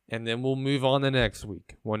 And then we'll move on the next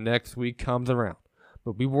week when next week comes around.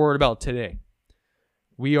 But be worried about today.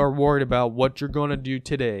 We are worried about what you're going to do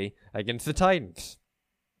today against the Titans.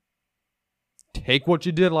 Take what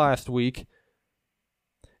you did last week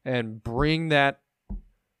and bring that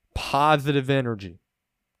positive energy.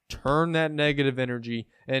 Turn that negative energy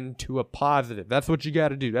into a positive. That's what you got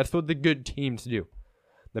to do. That's what the good teams do.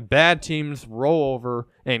 The bad teams roll over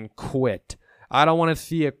and quit. I don't want to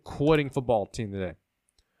see a quitting football team today.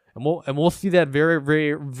 And we'll see that very,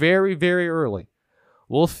 very, very, very early.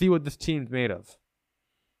 We'll see what this team's made of.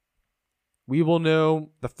 We will know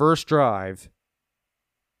the first drive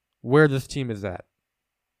where this team is at.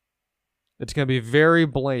 It's going to be very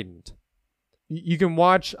blatant. You can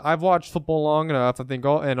watch. I've watched football long enough. I think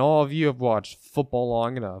all of you have watched football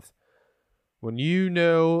long enough. When you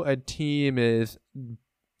know a team is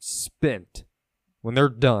spent, when they're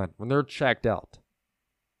done, when they're checked out,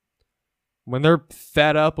 when they're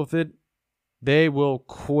fed up with it, they will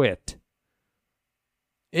quit.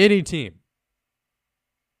 Any team.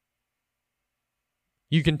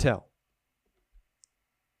 You can tell.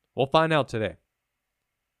 We'll find out today.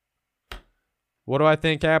 What do I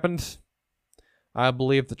think happens? I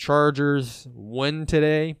believe the Chargers win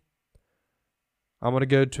today. I'm going to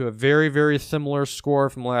go to a very, very similar score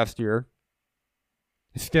from last year.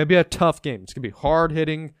 It's going to be a tough game. It's going to be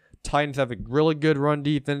hard-hitting. Titans have a really good run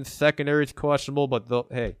defense. Secondary is questionable, but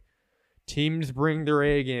hey, teams bring their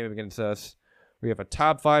A game against us. We have a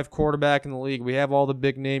top 5 quarterback in the league. We have all the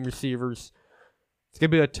big-name receivers. It's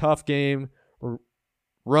going to be a tough game.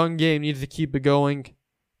 Run game needs to keep it going.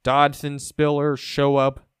 Dodson, Spiller, show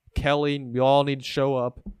up. Kelly, we all need to show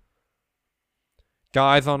up.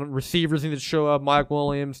 Guys on receivers need to show up. Mike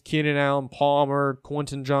Williams, Keenan Allen, Palmer,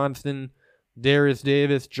 Quentin Johnston, Darius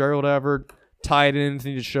Davis, Gerald Everett. Tight ends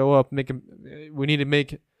need to show up. We need to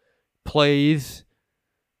make plays.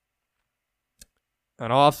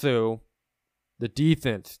 And also, the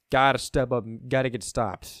defense got to step up, got to get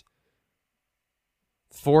stops.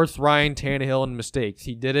 Force Ryan Tannehill in mistakes.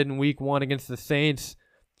 He did it in week 1 against the Saints.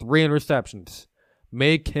 3 interceptions.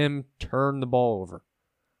 Make him turn the ball over.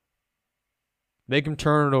 Make him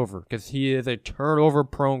turn it over because he is a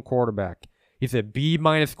turnover-prone quarterback. He's a B-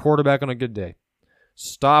 quarterback on a good day.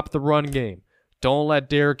 Stop the run game. Don't let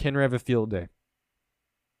Derrick Henry have a field day.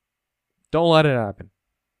 Don't let it happen.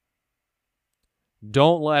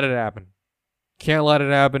 Don't let it happen. Can't let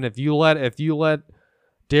it happen. If you let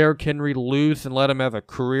Derrick Henry loose and let him have a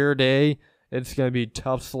career day, it's going to be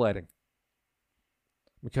tough sledding.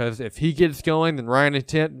 Because if he gets going, then Ryan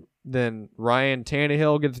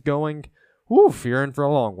Tannehill gets going. Woof, you're in for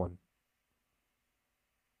a long one.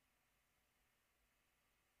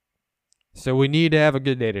 So we need to have a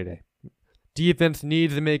good day today. Defense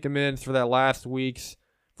needs to make amends for week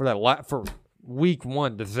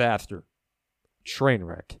 1 disaster. Train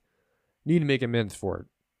wreck. Need to make amends for it.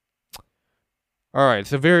 All right,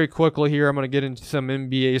 so very quickly here, I'm going to get into some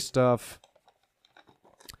NBA stuff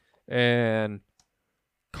and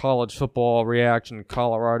college football reaction in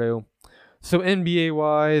Colorado. So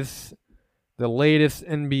NBA-wise, the latest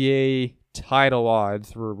NBA title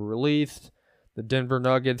odds were released. The Denver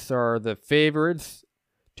Nuggets are the favorites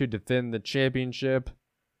to defend the championship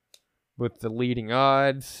with the leading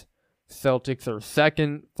odds. Celtics are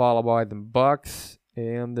second, followed by the Bucks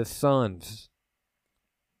and the Suns.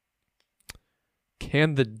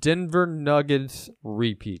 Can the Denver Nuggets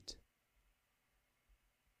repeat?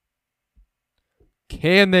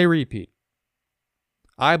 Can they repeat?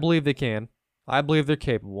 I believe they can. I believe they're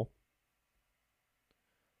capable.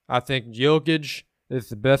 I think Jokic is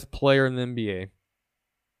the best player in the NBA.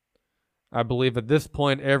 I believe at this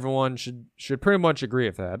point everyone should pretty much agree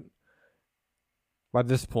with that. By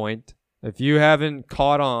this point, if you haven't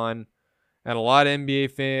caught on, and a lot of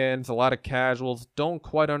NBA fans, a lot of casuals don't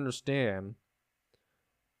quite understand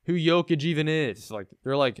who Jokic even is. Like,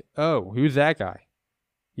 they're like, oh, who's that guy?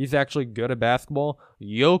 He's actually good at basketball.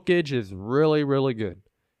 Jokic is really, really good.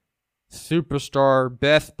 Superstar,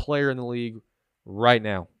 best player in the league right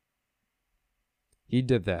now. He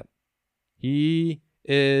did that. He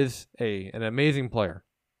is an amazing player.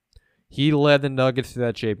 He led the Nuggets to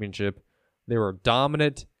that championship. They were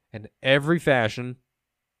dominant in every fashion.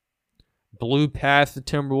 Blew past the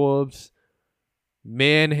Timberwolves.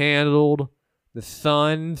 Manhandled the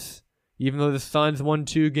Suns. Even though the Suns won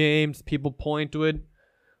 2 games, people point to it.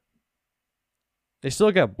 They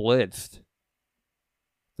still got blitzed.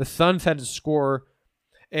 The Suns had to score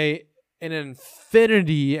an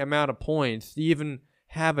infinity amount of points to even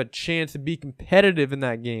have a chance to be competitive in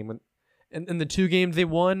that game. And in the 2 games they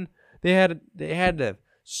won, they had to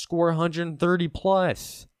score 130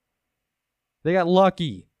 plus. They got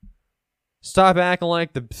lucky. Stop acting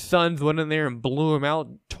like the Suns went in there and blew them out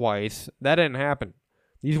twice. That didn't happen.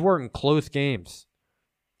 These weren't close games.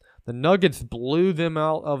 The Nuggets blew them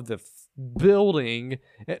out of the building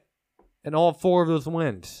in all 4 of those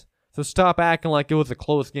wins. So stop acting like it was a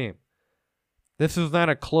close game. This was not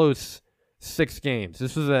a close 6 games.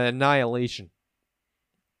 This was an annihilation.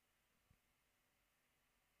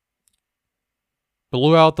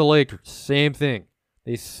 Blew out the Lakers. Same thing.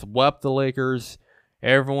 They swept the Lakers.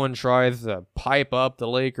 Everyone tries to pipe up the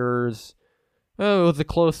Lakers. Oh, it was a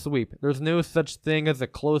close sweep. There's no such thing as a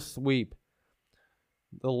close sweep.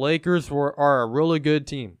 The Lakers are a really good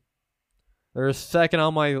team. They're second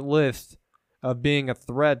on my list of being a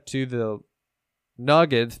threat to the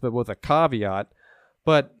Nuggets, but with a caveat.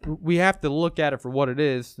 But we have to look at it for what it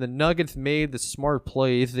is. The Nuggets made the smart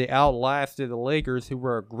plays. They outlasted the Lakers, who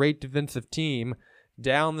were a great defensive team,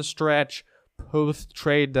 down the stretch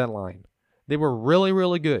post-trade deadline. They were really,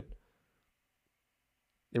 really good.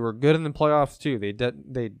 They were good in the playoffs, too.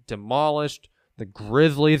 They demolished the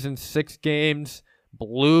Grizzlies in 6 games,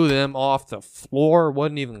 blew them off the floor,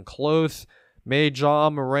 wasn't even close, made Ja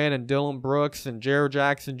Morant and Dillon Brooks and Jared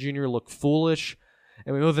Jackson Jr. look foolish.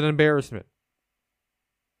 I mean, it was an embarrassment.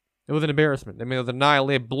 It was an embarrassment. I mean, it was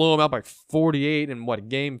annihilated. They blew them out by 48 in,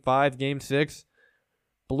 game 5, game 6?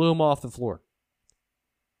 Blew them off the floor.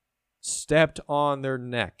 Stepped on their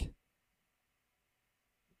neck.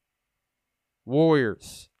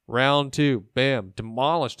 Warriors, round 2, bam,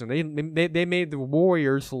 demolished them. They made the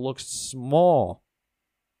Warriors look small.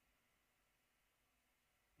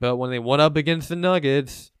 But when they went up against the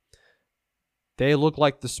Nuggets, they looked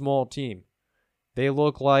like the small team. They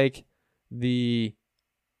looked like the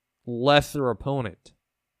lesser opponent.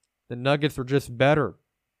 The Nuggets were just better.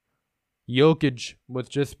 Jokic was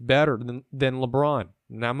just better than LeBron.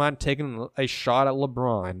 And I'm not taking a shot at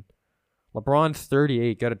LeBron. LeBron's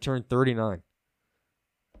 38, got to turn 39.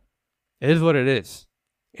 It is what it is.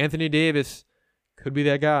 Anthony Davis could be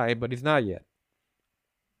that guy, but he's not yet.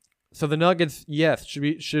 So the Nuggets, yes,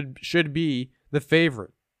 should be the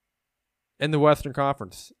favorite. in the Western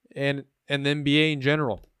Conference and the NBA in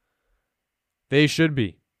general. They should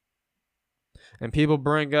be. And people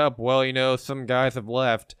bring up, well, some guys have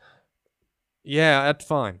left. Yeah, that's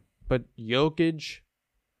fine. But Jokic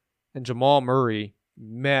and Jamal Murray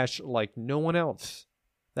mesh like no one else.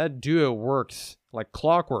 That duo works like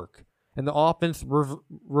clockwork. And the offense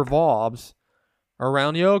revolves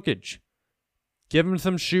around Jokic. Give him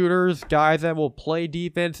some shooters, guys that will play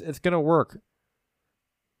defense. It's going to work.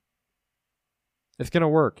 It's going to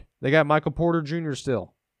work. They got Michael Porter Jr.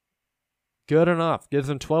 still. Good enough. Gives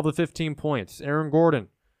them 12 to 15 points. Aaron Gordon.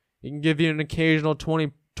 He can give you an occasional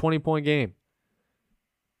 20-point game.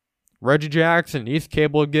 Reggie Jackson. He's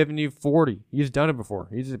capable of giving you 40. He's done it before.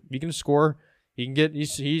 He can score. He can get.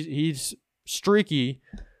 He's streaky,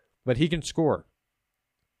 but he can score.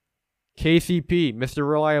 KCP, Mr.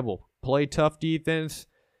 Reliable. Play tough defense.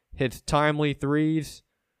 Hits timely threes.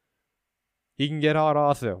 He can get hot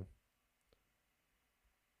also.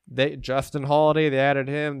 Justin Holiday, they added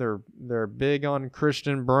him. They're big on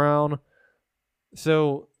Christian Brown.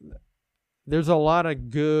 So there's a lot of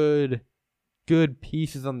good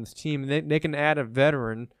pieces on this team. And they can add a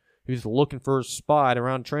veteran who's looking for a spot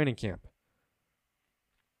around training camp.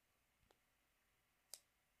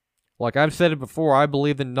 Like I've said it before, I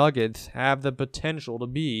believe the Nuggets have the potential to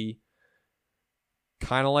be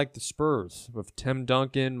kind of like the Spurs with Tim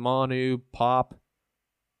Duncan, Manu, Pop,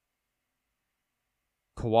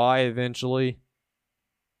 Kawhi eventually,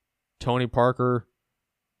 Tony Parker.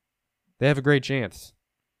 They have a great chance.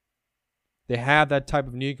 They have that type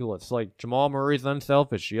of nucleus. Like Jamal Murray's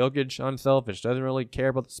unselfish. Jokic unselfish. Doesn't really care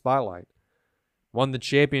about the spotlight. Won the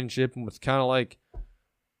championship and was kind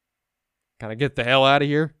of get the hell out of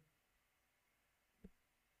here.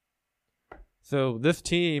 So this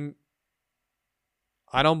team,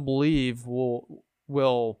 I don't believe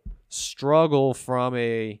will struggle from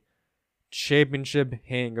a championship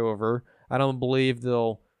hangover. I don't believe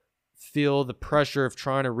they'll feel the pressure of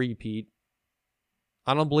trying to repeat.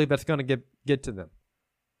 I don't believe that's going to get to them.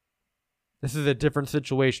 This is a different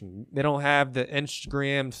situation. They don't have the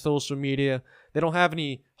Instagram, social media. They don't have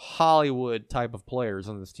any Hollywood type of players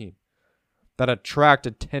on this team that attract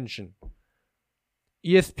attention.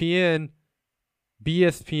 ESPN,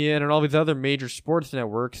 BSPN, and all these other major sports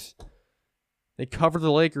networks, they cover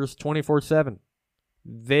the Lakers 24/7.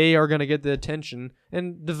 They are going to get the attention,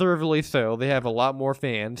 and deservedly so. They have a lot more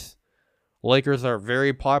fans. Lakers are a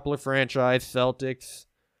very popular franchise, Celtics.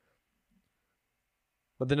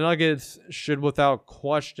 But the Nuggets should, without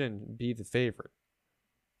question, be the favorite.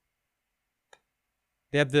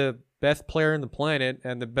 They have the best player on the planet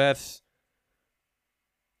and the best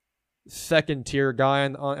second-tier guy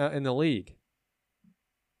in the league.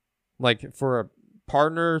 Like, for a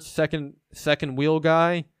partner, second wheel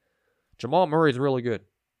guy, Jamal Murray's really good.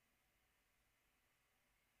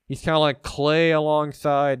 He's kind of like Clay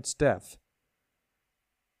alongside Steph.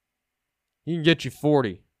 He can get you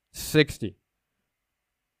 40, 60.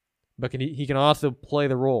 But he can also play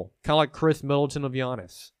the role. Kind of like Chris Middleton of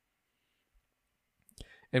Giannis.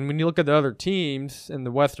 And when you look at the other teams in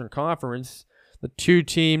the Western Conference, the two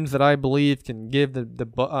teams that I believe can give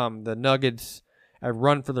the Nuggets a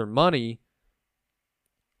run for their money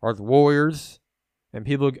are the Warriors. And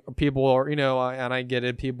people are, and I get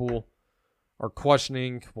it, people are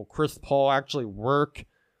questioning, will Chris Paul actually work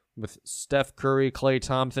with Steph Curry, Klay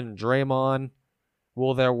Thompson, and Draymond?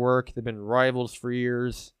 Will that work? They've been rivals for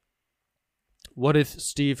years. What is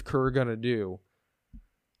Steve Kerr going to do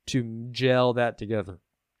to gel that together?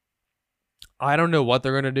 I don't know what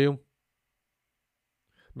they're going to do,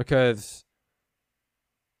 because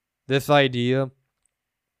this idea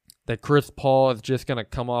that Chris Paul is just going to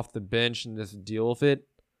come off the bench and just deal with it,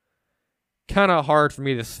 kind of hard for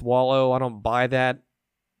me to swallow. I don't buy that.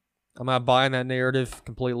 I'm not buying that narrative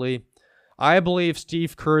completely. I believe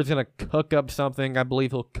Steve Kerr is going to cook up something. I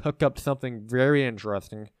believe he'll cook up something very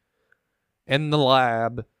interesting in the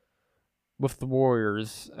lab with the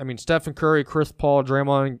Warriors. I mean, Stephen Curry, Chris Paul,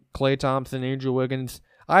 Draymond, Klay Thompson, Andrew Wiggins.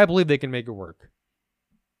 I believe they can make it work.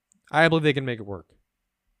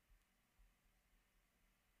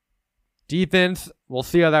 Defense, we'll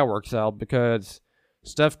see how that works out, because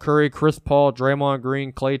Steph Curry, Chris Paul, Draymond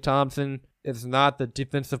Green, Klay Thompson is not the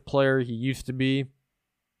defensive player he used to be.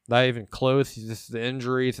 Not even close. He's just the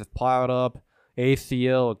injuries have piled up.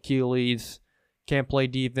 ACL, Achilles. Can't play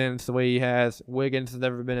defense the way he has. Wiggins has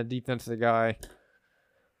never been a defensive guy.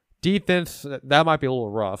 Defense, that might be a little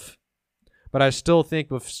rough. But I still think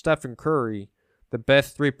with Stephen Curry, the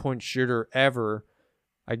best three-point shooter ever,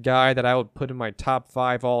 a guy that I would put in my top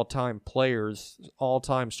 5 all-time players,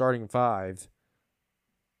 all-time starting 5,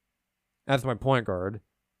 as my point guard.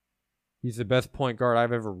 He's the best point guard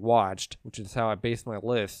I've ever watched, which is how I based my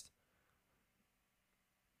list.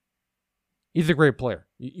 He's a great player.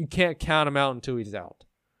 You can't count him out until he's out.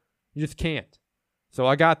 You just can't. So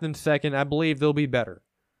I got them second. I believe they'll be better.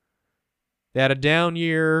 They had a down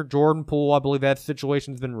year. Jordan Poole, I believe that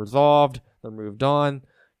situation's been resolved. They're moved on.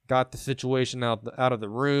 Got the situation out of the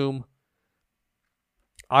room.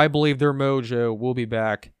 I believe their mojo will be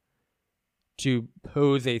back to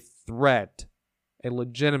pose a threat, a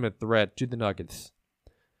legitimate threat to the Nuggets.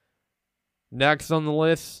 Next on the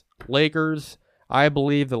list, Lakers. I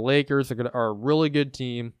believe the Lakers are a really good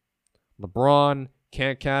team. LeBron,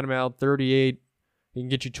 can't count him out, 38. He can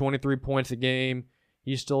get you 23 points a game.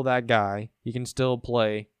 He's still that guy. He can still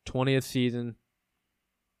play. 20th season.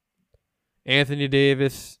 Anthony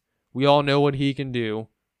Davis, we all know what he can do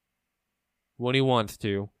when he wants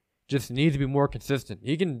to. Just needs to be more consistent.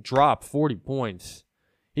 He can drop 40 points.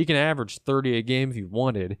 He can average 30 a game if he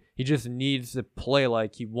wanted. He just needs to play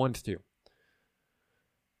like he wants to.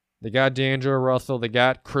 They got D'Angelo Russell. They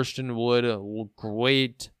got Christian Wood. A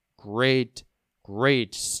great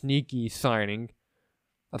sneaky signing.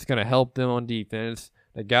 That's going to help them on defense.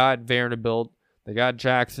 They got Vanderbilt. They got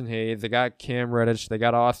Jackson Hayes. They got Cam Reddish. They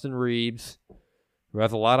got Austin Reeves, who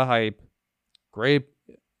has a lot of hype. Great.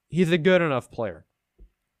 He's a good enough player.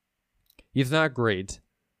 He's not great.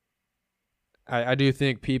 I do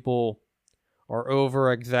think people are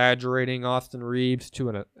over-exaggerating Austin Reeves to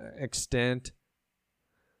an extent.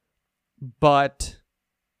 But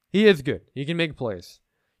he is good. He can make plays.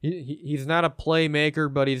 He's not a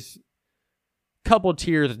playmaker, but he's a couple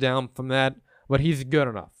tiers down from that, but he's good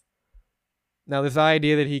enough. Now, this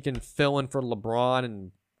idea that he can fill in for LeBron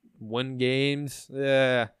and win games,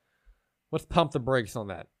 let's pump the brakes on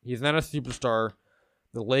that. He's not a superstar.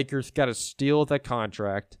 The Lakers got to steal that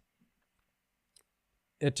contract.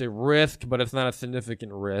 It's a risk, but it's not a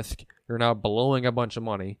significant risk. You're not blowing a bunch of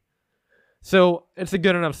money. So, it's a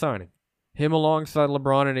good enough signing. Him alongside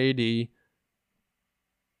LeBron and AD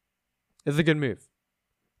is a good move.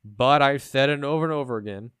 But I've said it over and over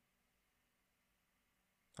again.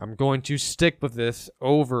 I'm going to stick with this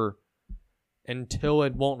over until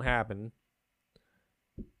it won't happen.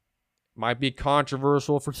 Might be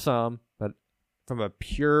controversial for some, but from a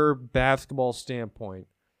pure basketball standpoint,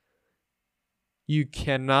 you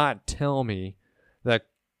cannot tell me that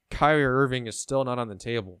Kyrie Irving is still not on the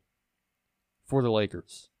table for the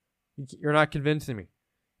Lakers. You're not convincing me.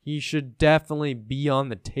 He should definitely be on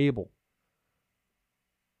the table.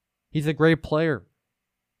 He's a great player.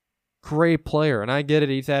 Great player. And I get it.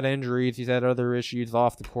 He's had injuries. He's had other issues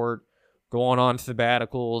off the court. Going on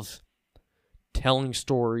sabbaticals. Telling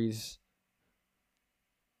stories.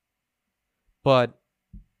 But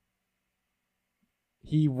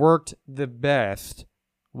he worked the best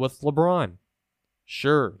with LeBron.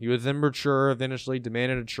 Sure, he was immature, eventually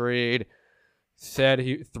demanded a trade. Said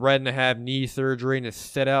he threatened to have knee surgery and to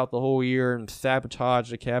sit out the whole year and sabotage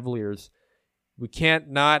the Cavaliers. We can't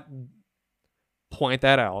not point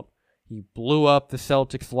that out. He blew up the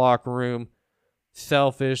Celtics locker room.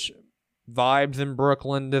 Selfish. Vibes in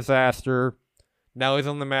Brooklyn. Disaster. Now he's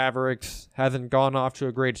on the Mavericks. Hasn't gone off to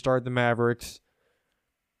a great start, the Mavericks.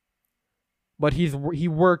 But he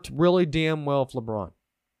worked really damn well with LeBron.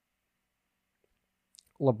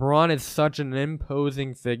 LeBron is such an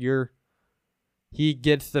imposing figure. He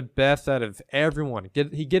gets the best out of everyone.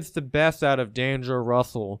 He gets the best out of D'Angelo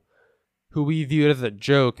Russell, who we viewed as a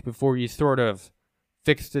joke before he sort of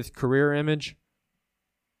fixed his career image.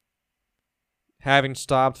 Having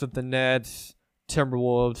stops with the Nets,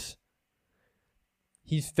 Timberwolves.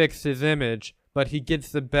 He's fixed his image, but he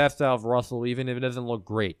gets the best out of Russell even if it doesn't look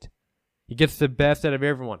great. He gets the best out of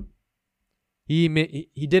everyone. He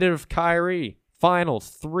did it with Kyrie.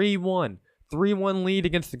 Finals, 3-1. 3-1 lead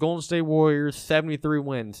against the Golden State Warriors, 73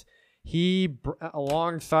 wins. He,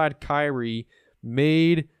 alongside Kyrie,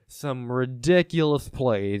 made some ridiculous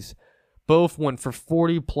plays. Both went for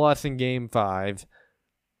 40-plus in Game 5.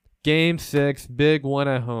 Game 6, big one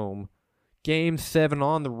at home. Game 7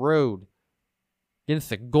 on the road against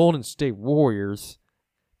the Golden State Warriors.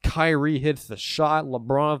 Kyrie hits the shot,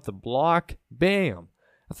 LeBron at the block. Bam.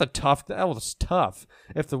 That was tough.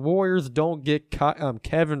 If the Warriors don't get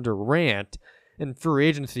Kevin Durant in free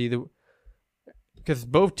agency, because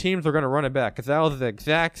both teams are going to run it back, because that was the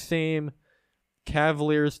exact same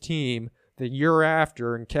Cavaliers team the year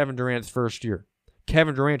after in Kevin Durant's first year.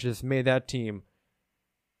 Kevin Durant just made that team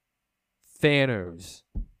Thanos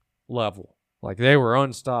level. Like, they were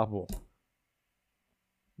unstoppable.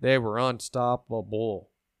 They were unstoppable.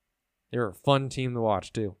 They were a fun team to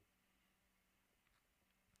watch, too.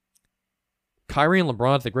 Kyrie and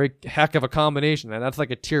LeBron's a great heck of a combination, and that's like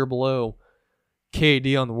a tier below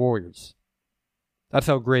KD on the Warriors. That's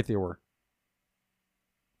how great they were.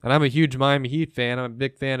 And I'm a huge Miami Heat fan. I'm a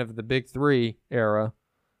big fan of the Big Three era.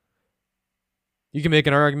 You can make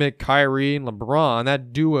an argument Kyrie and LeBron,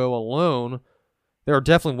 that duo alone, they were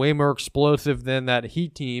definitely way more explosive than that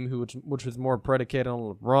Heat team, which was more predicated on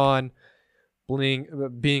LeBron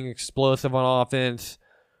being explosive on offense,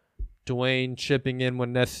 Dwayne chipping in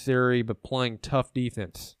when necessary, but playing tough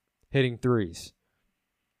defense, hitting threes.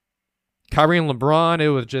 Kyrie and LeBron, it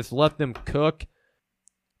was just let them cook.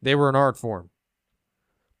 They were an art form.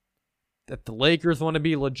 If the Lakers want to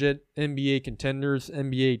be legit NBA contenders,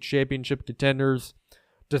 NBA championship contenders,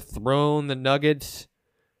 dethrone the Nuggets,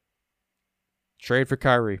 trade for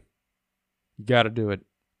Kyrie. You got to do it.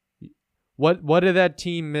 What did that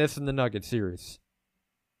team miss in the Nuggets series?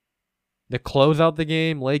 The closeout the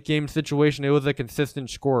game, late game situation, it was a consistent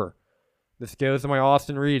scorer. This goes to my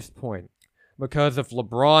Austin Reeves point. Because if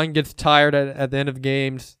LeBron gets tired at the end of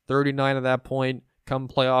games, 39 at that point, come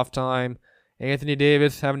playoff time, Anthony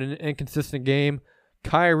Davis having an inconsistent game,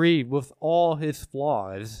 Kyrie, with all his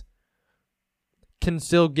flaws, can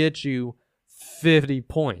still get you 50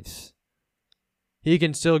 points. He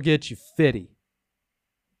can still get you 50.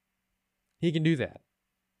 He can do that.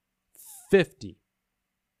 50.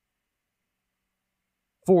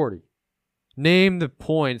 40. Name the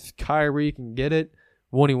points Kyrie can get it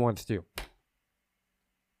when he wants to.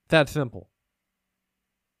 That simple.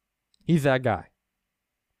 He's that guy.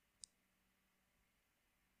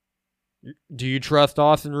 Do you trust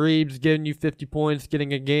Austin Reeves giving you 50 points,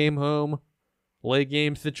 getting a game home, late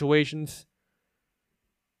game situations?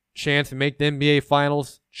 Chance to make the NBA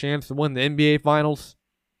Finals? Chance to win the NBA Finals?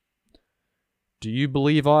 Do you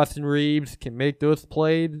believe Austin Reeves can make those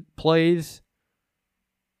plays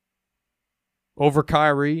over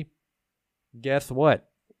Kyrie? Guess what?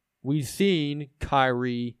 We've seen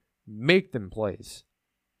Kyrie make them plays.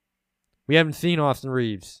 We haven't seen Austin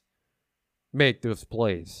Reeves make those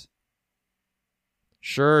plays.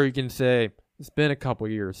 Sure, you can say it's been a couple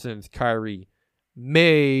years since Kyrie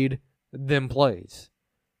made them plays.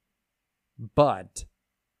 But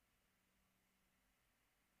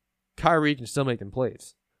Kyrie can still make them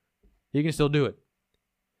plays. He can still do it.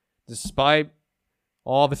 Despite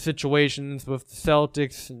all the situations with the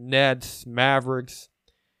Celtics, Nets, Mavericks,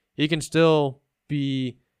 he can still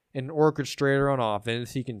be an orchestrator on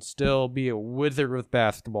offense. He can still be a wizard with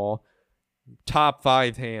basketball. Top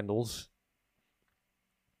 5 handles.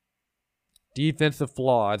 Defensive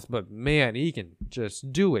flaws, but man, he can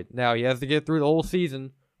just do it. Now, he has to get through the whole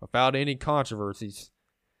season without any controversies.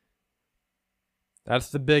 That's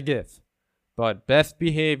the big if. But best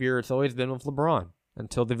behavior, it's always been with LeBron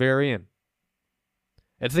until the very end.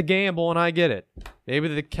 It's a gamble, and I get it. Maybe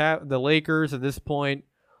the Lakers at this point,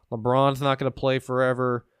 LeBron's not going to play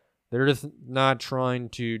forever. They're just not trying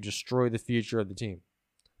to destroy the future of the team.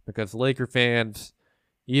 Because Laker fans,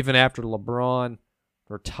 even after LeBron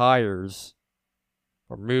retires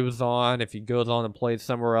or moves on, if he goes on and plays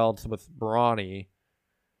somewhere else with Bronny,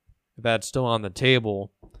 if that's still on the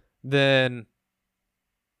table, then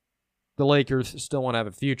the Lakers still want to have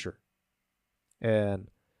a future. And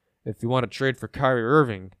if you want to trade for Kyrie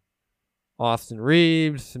Irving, Austin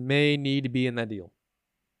Reeves may need to be in that deal.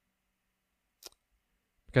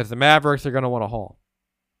 Because the Mavericks are going to want a haul.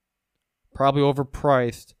 Probably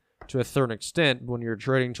overpriced to a certain extent when you're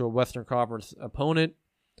trading to a Western Conference opponent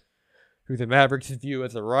who the Mavericks view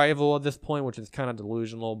as a rival at this point, which is kind of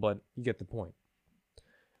delusional, but you get the point.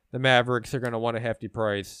 The Mavericks are going to want a hefty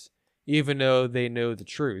price, even though they know the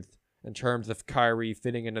truth in terms of Kyrie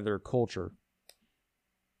fitting into their culture.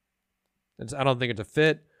 I don't think it's a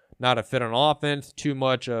fit. Not a fit on offense. Too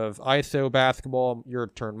much of ISO basketball. Your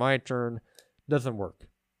turn, my turn. Doesn't work.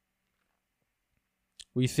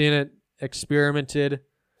 We've seen it experimented.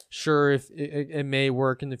 Sure, if it may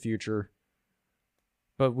work in the future.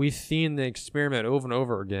 But we've seen the experiment over and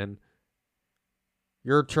over again.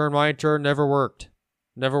 Your turn, my turn never worked.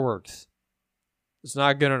 Never works. It's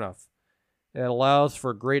not good enough. It allows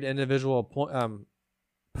for great individual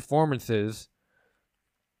performances.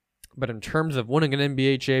 But in terms of winning an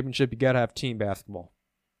NBA championship, you got to have team basketball.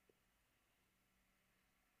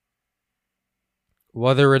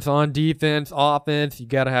 Whether it's on defense, offense, you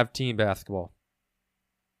got to have team basketball.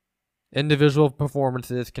 Individual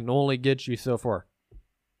performances can only get you so far.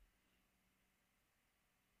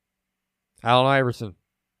 Allen Iverson.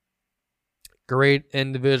 Great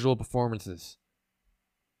individual performances.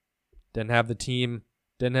 Didn't have the team,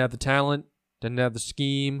 didn't have the talent, didn't have the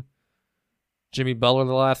scheme. Jimmy Butler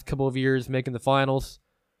the last couple of years making the finals.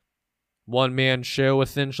 One-man show,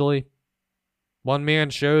 essentially. One-man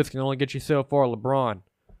shows can only get you so far. LeBron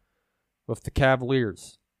with the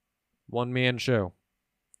Cavaliers. One-man show.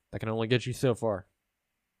 That can only get you so far.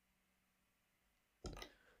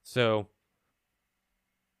 So,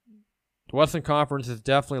 the Western Conference is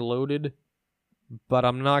definitely loaded, but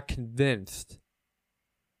I'm not convinced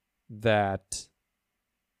that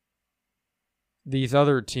these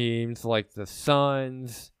other teams like the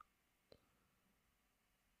Suns,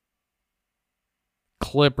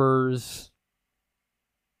 Clippers,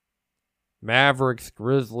 Mavericks,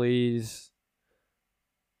 Grizzlies,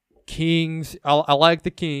 Kings. I like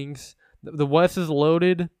the Kings. The West is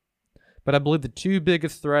loaded, but I believe the two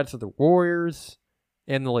biggest threats are the Warriors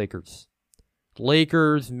and the Lakers.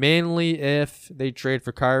 Lakers, mainly if they trade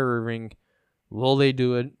for Kyrie Irving. Will they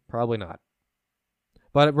do it? Probably not.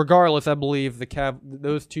 But regardless, I believe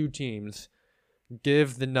those two teams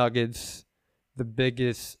give the Nuggets the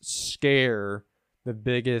biggest scare, the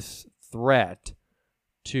biggest threat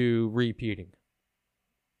to repeating.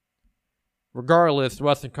 Regardless, the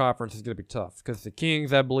Western Conference is going to be tough because the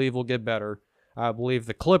Kings, I believe, will get better. I believe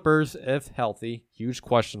the Clippers, if healthy, huge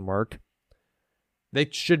question mark, they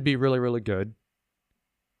should be really, really good.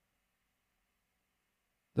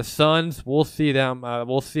 The Suns, we'll see them.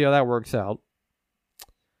 We'll see how that works out.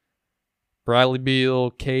 Bradley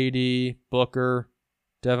Beal, KD, Booker,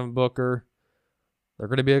 Devin Booker. They're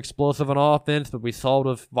going to be explosive on offense, but we saw it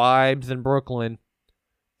with vibes in Brooklyn.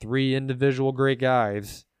 3 individual great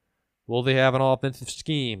guys. Will they have an offensive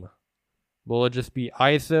scheme? Will it just be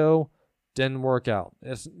ISO? Didn't work out.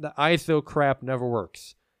 The ISO crap never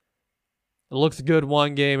works. It looks good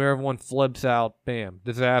one game, everyone flips out, bam,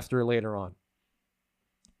 disaster later on.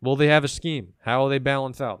 Will they have a scheme? How will they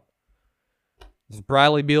balance out? Is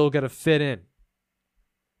Bradley Beal going to fit in?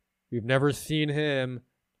 We've never seen him,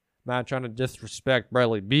 not trying to disrespect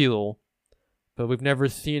Bradley Beal, but we've never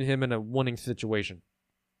seen him in a winning situation.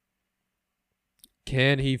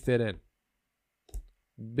 Can he fit in?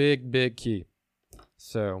 Big, big key.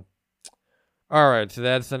 So, alright, so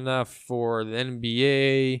that's enough for the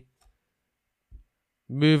NBA.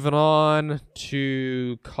 Moving on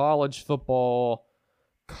to college football.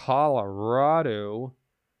 Colorado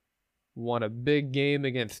won a big game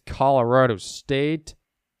against Colorado State.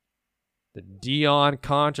 The Deion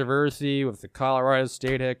controversy with the Colorado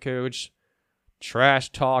State head coach.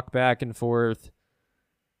 Trash talk back and forth.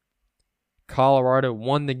 Colorado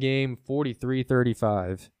won the game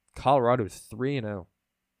 43-35. Colorado's 3-0.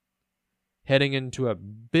 Heading into a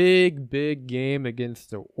big, big game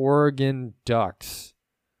against the Oregon Ducks.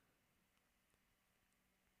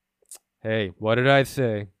 Hey, what did I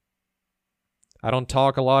say? I don't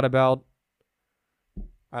talk a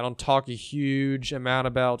huge amount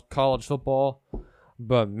about college football,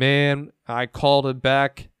 but man, I called it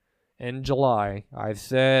back in July. I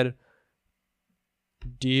said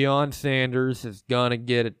Deion Sanders is going to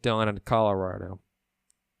get it done in Colorado.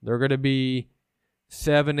 They're going to be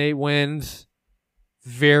 7-8 wins.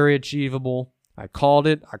 Very achievable. I called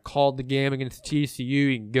it. I called the game against TCU.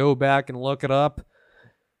 You can go back and look it up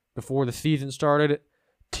before the season started.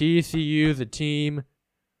 TCU, the team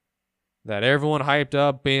that everyone hyped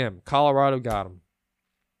up. Bam. Colorado got them.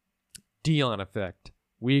 Deion effect.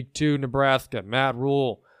 Week 2, Nebraska. Matt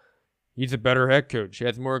Rule. He's a better head coach. He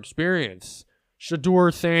has more experience.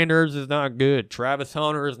 Shedeur Sanders is not good. Travis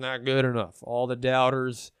Hunter is not good enough. All the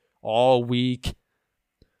doubters all week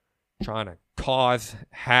trying to cause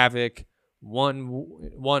havoc.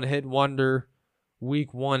 One hit wonder.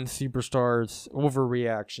 Week 1 superstars.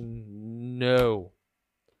 Overreaction. No.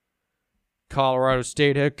 Colorado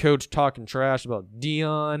State head coach talking trash about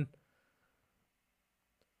Deion.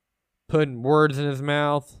 Putting words in his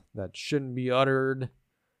mouth that shouldn't be uttered.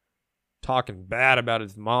 Talking bad about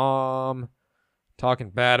his mom. Talking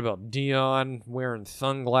bad about Deion wearing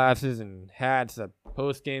sunglasses and hats at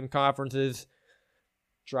post-game conferences.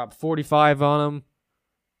 Dropped 45 on him.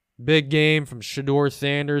 Big game from Shedeur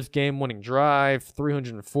Sanders. Game-winning drive.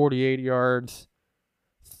 348 yards.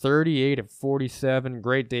 38 of 47.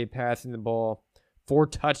 Great day passing the ball. 4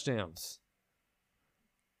 touchdowns.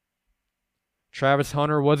 Travis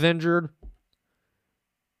Hunter was injured.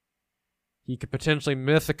 He could potentially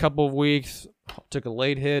miss a couple of weeks. Took a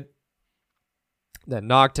late hit that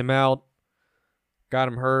knocked him out. Got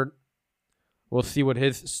him hurt. We'll see what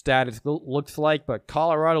his status looks like, but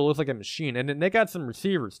Colorado looks like a machine. And then they got some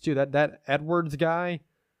receivers, too. That Edwards guy,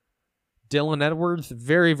 Dylan Edwards,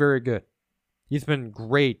 very, very good. He's been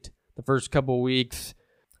great the first couple of weeks.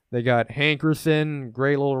 They got Hankerson,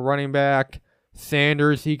 great little running back.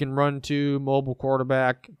 Sanders, he can run too, mobile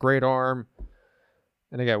quarterback, great arm.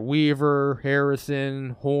 And they got Weaver,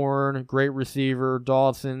 Harrison, Horn, great receiver,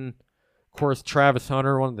 Dawson, Of course, Travis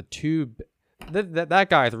Hunter, one of the two. That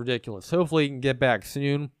guy is ridiculous. Hopefully, he can get back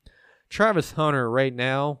soon. Travis Hunter right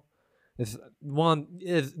now is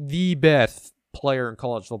the best player in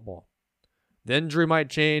college football. The injury might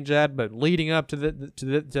change that, but leading up to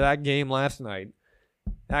that game last night,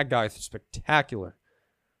 that guy's spectacular.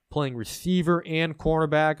 Playing receiver and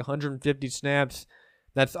cornerback, 150 snaps.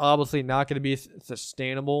 That's obviously not going to be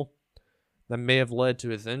sustainable. That may have led to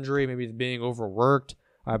his injury. Maybe he's being overworked.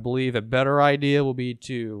 I believe a better idea will be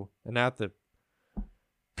to not to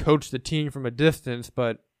coach the team from a distance,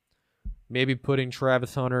 but maybe putting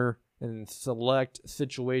Travis Hunter in select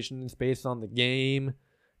situations based on the game.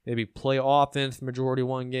 Maybe play offense majority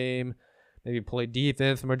one game. Maybe play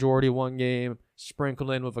defense majority one game.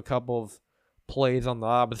 Sprinkled in with a couple of plays on the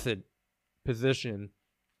opposite position.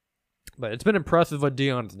 But it's been impressive what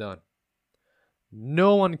Deion's done.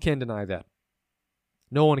 No one can deny that.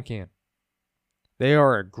 No one can. They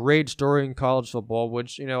are a great story in college football,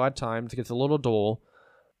 which, at times gets a little dull.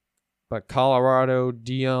 But Colorado,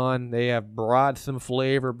 Deion, they have brought some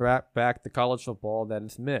flavor back to college football that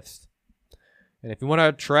is missed. And if you want to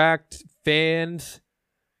attract fans,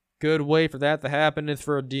 good way for that to happen is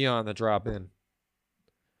for a Deion to drop in.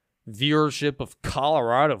 Viewership of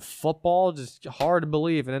Colorado football, just hard to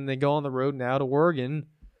believe. And then they go on the road now to Oregon,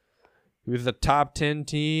 who's a top 10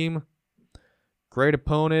 team. Great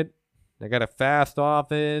opponent. They got a fast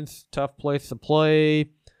offense, tough place to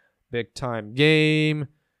play, big time game,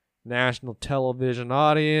 national television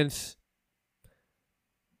audience.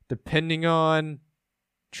 Depending on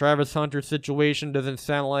Travis Hunter's situation, doesn't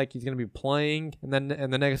sound like he's going to be playing in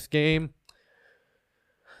the next game.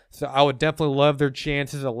 So I would definitely love their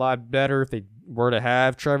chances a lot better if they were to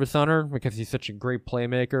have Travis Hunter, because he's such a great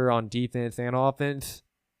playmaker on defense and offense.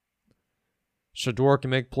 Shedeur can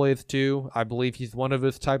make plays too. I believe he's one of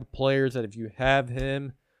those type of players that if you have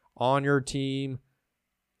him on your team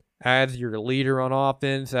as your leader on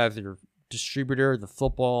offense, as your distributor of the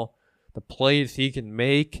football, the plays he can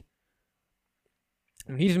make,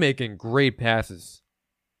 and he's making great passes.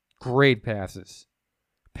 Great passes.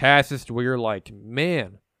 Passes to where you're like,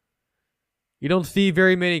 man, you don't see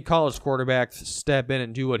very many college quarterbacks step in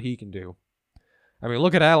and do what he can do. I mean,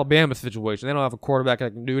 look at Alabama's situation. They don't have a quarterback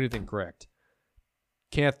that can do anything correct.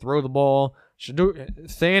 Can't throw the ball.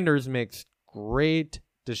 Sanders makes great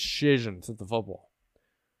decisions with the football.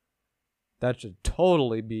 That should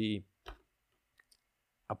totally be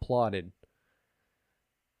applauded,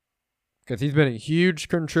 because he's been a huge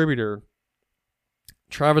contributor.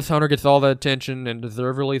 Travis Hunter gets all the attention, and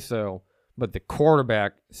deservedly so. But the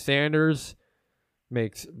quarterback, Sanders,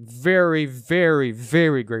 makes very, very,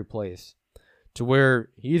 very great plays to where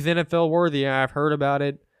he's NFL worthy. I've heard about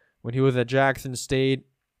it when he was at Jackson State,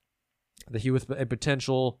 that he was a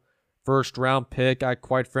potential first-round pick.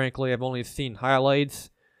 Quite frankly, I've only seen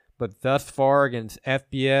highlights, but thus far against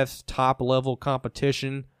FBS top-level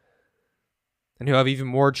competition, and he'll have even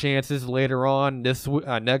more chances later on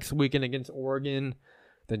next weekend against Oregon,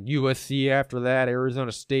 then USC after that,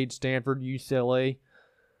 Arizona State, Stanford, UCLA.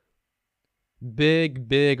 Big,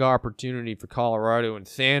 big opportunity for Colorado and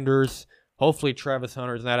Sanders. Hopefully Travis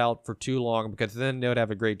Hunter's not out for too long, because then they would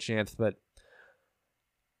have a great chance. But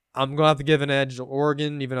I'm going to have to give an edge to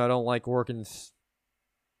Oregon, even though I don't like Oregon's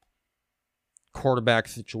quarterback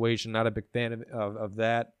situation. Not a big fan of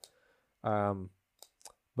that.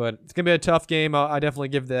 But it's going to be a tough game. I definitely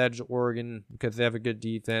give the edge to Oregon because they have a good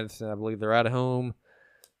defense, and I believe they're at home.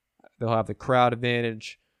 They'll have the crowd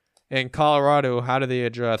advantage. And Colorado, how do they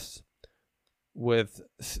adjust with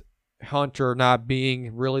Hunter not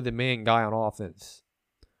being really the main guy on offense?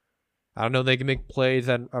 I don't know. They can make plays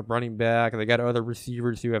at running back, and they got other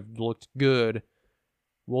receivers who have looked good.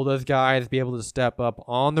 Will those guys be able to step up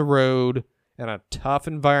on the road in a tough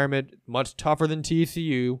environment, much tougher than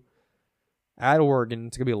TCU, at Oregon?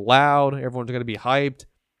 It's going to be loud. Everyone's going to be hyped.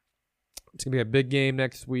 It's going to be a big game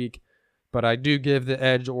next week. But I do give the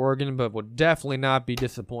edge to Oregon, but would definitely not be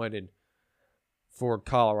disappointed for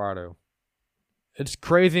Colorado. It's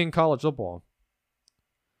crazy in college football.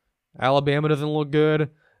 Alabama doesn't look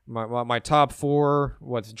good. My top four,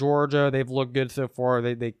 what's Georgia? They've looked good so far.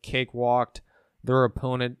 They cakewalked their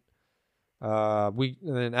opponent. And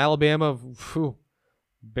then Alabama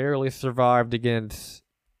barely survived against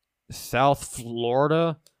South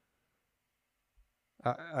Florida.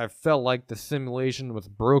 I felt like the simulation was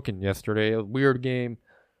broken yesterday. A weird game.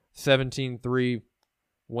 17-3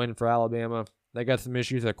 win for Alabama. They got some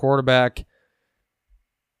issues at quarterback.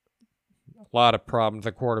 A lot of problems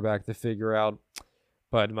at quarterback to figure out.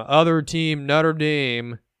 But my other team, Notre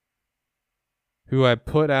Dame, who I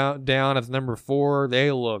put down as number 4,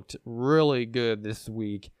 they looked really good this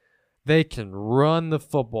week. They can run the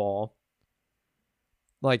football.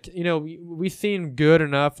 Like, we've seen good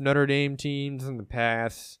enough Notre Dame teams in the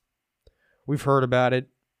past. We've heard about it.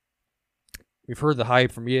 We've heard the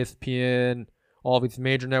hype from ESPN, all these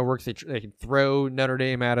major networks. They can throw Notre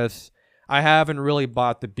Dame at us. I haven't really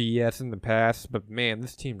bought the BS in the past, but man,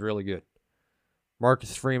 this team's really good.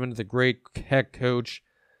 Marcus Freeman's a great head coach.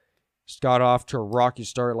 Just got off to a rocky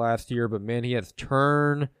start last year, but man, he has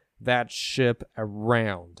turned that ship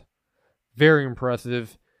around. Very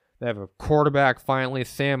impressive. They have a quarterback finally,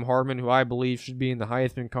 Sam Hartman, who I believe should be in the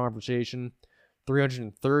Heisman conversation.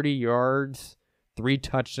 330 yards, 3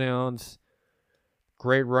 touchdowns.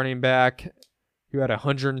 Great running back who had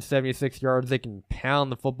 176 yards. They can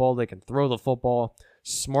pound the football. They can throw the football.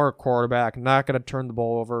 Smart quarterback, not going to turn the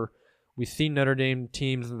ball over. We've seen Notre Dame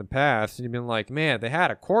teams in the past, and you've been like, man, they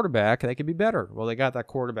had a quarterback. They could be better. Well, they got that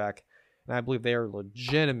quarterback, and I believe they are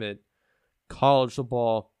legitimate college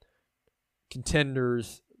football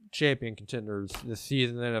contenders, champion contenders this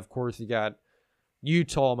season. And, of course, you got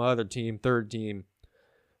Utah, my other team, third team,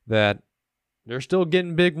 that they're still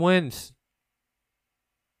getting big wins.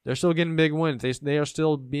 They're still getting big wins. They are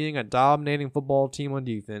still being a dominating football team on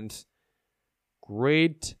defense.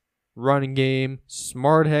 Great running game,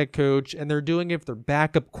 smart head coach, and they're doing it with their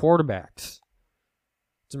backup quarterbacks.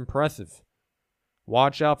 It's impressive.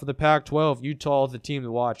 Watch out for the Pac-12. Utah is the team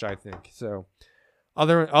to watch, I think. So,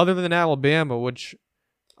 other than Alabama, which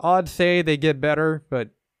I'd say they get better, but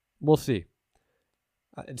we'll see.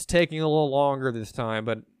 It's taking a little longer this time,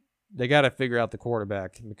 but they got to figure out the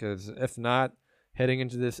quarterback, because if not, heading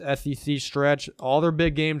into this SEC stretch, all their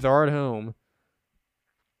big games are at home.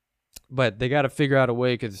 But they got to figure out a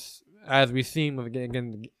way, because as we've seen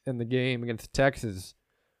again in the game against Texas,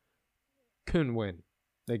 couldn't win.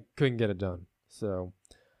 They couldn't get it done. So,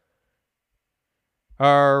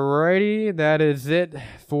 alrighty, that is it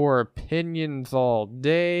for opinions all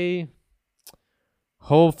day.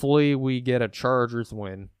 Hopefully we get a Chargers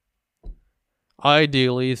win.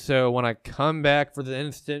 Ideally, so when I come back for the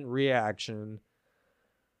instant reaction,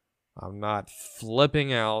 I'm not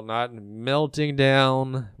flipping out, not melting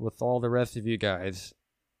down with all the rest of you guys.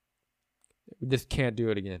 We just can't do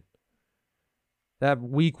it again. That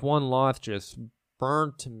week 1 loss just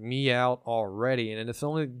burnt me out already, and it's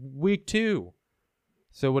only week 2.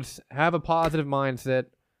 So let's have a positive mindset,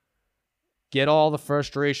 get all the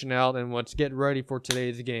frustration out, and let's get ready for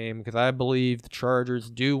today's game, because I believe the Chargers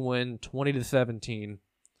do win 20-17.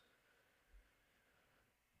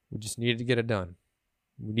 We just need to get it done.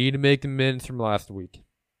 We need to make amends from last week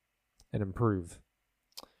and improve.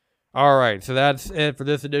 All right, so that's it for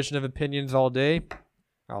this edition of Opinions All Day.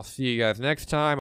 I'll see you guys next time.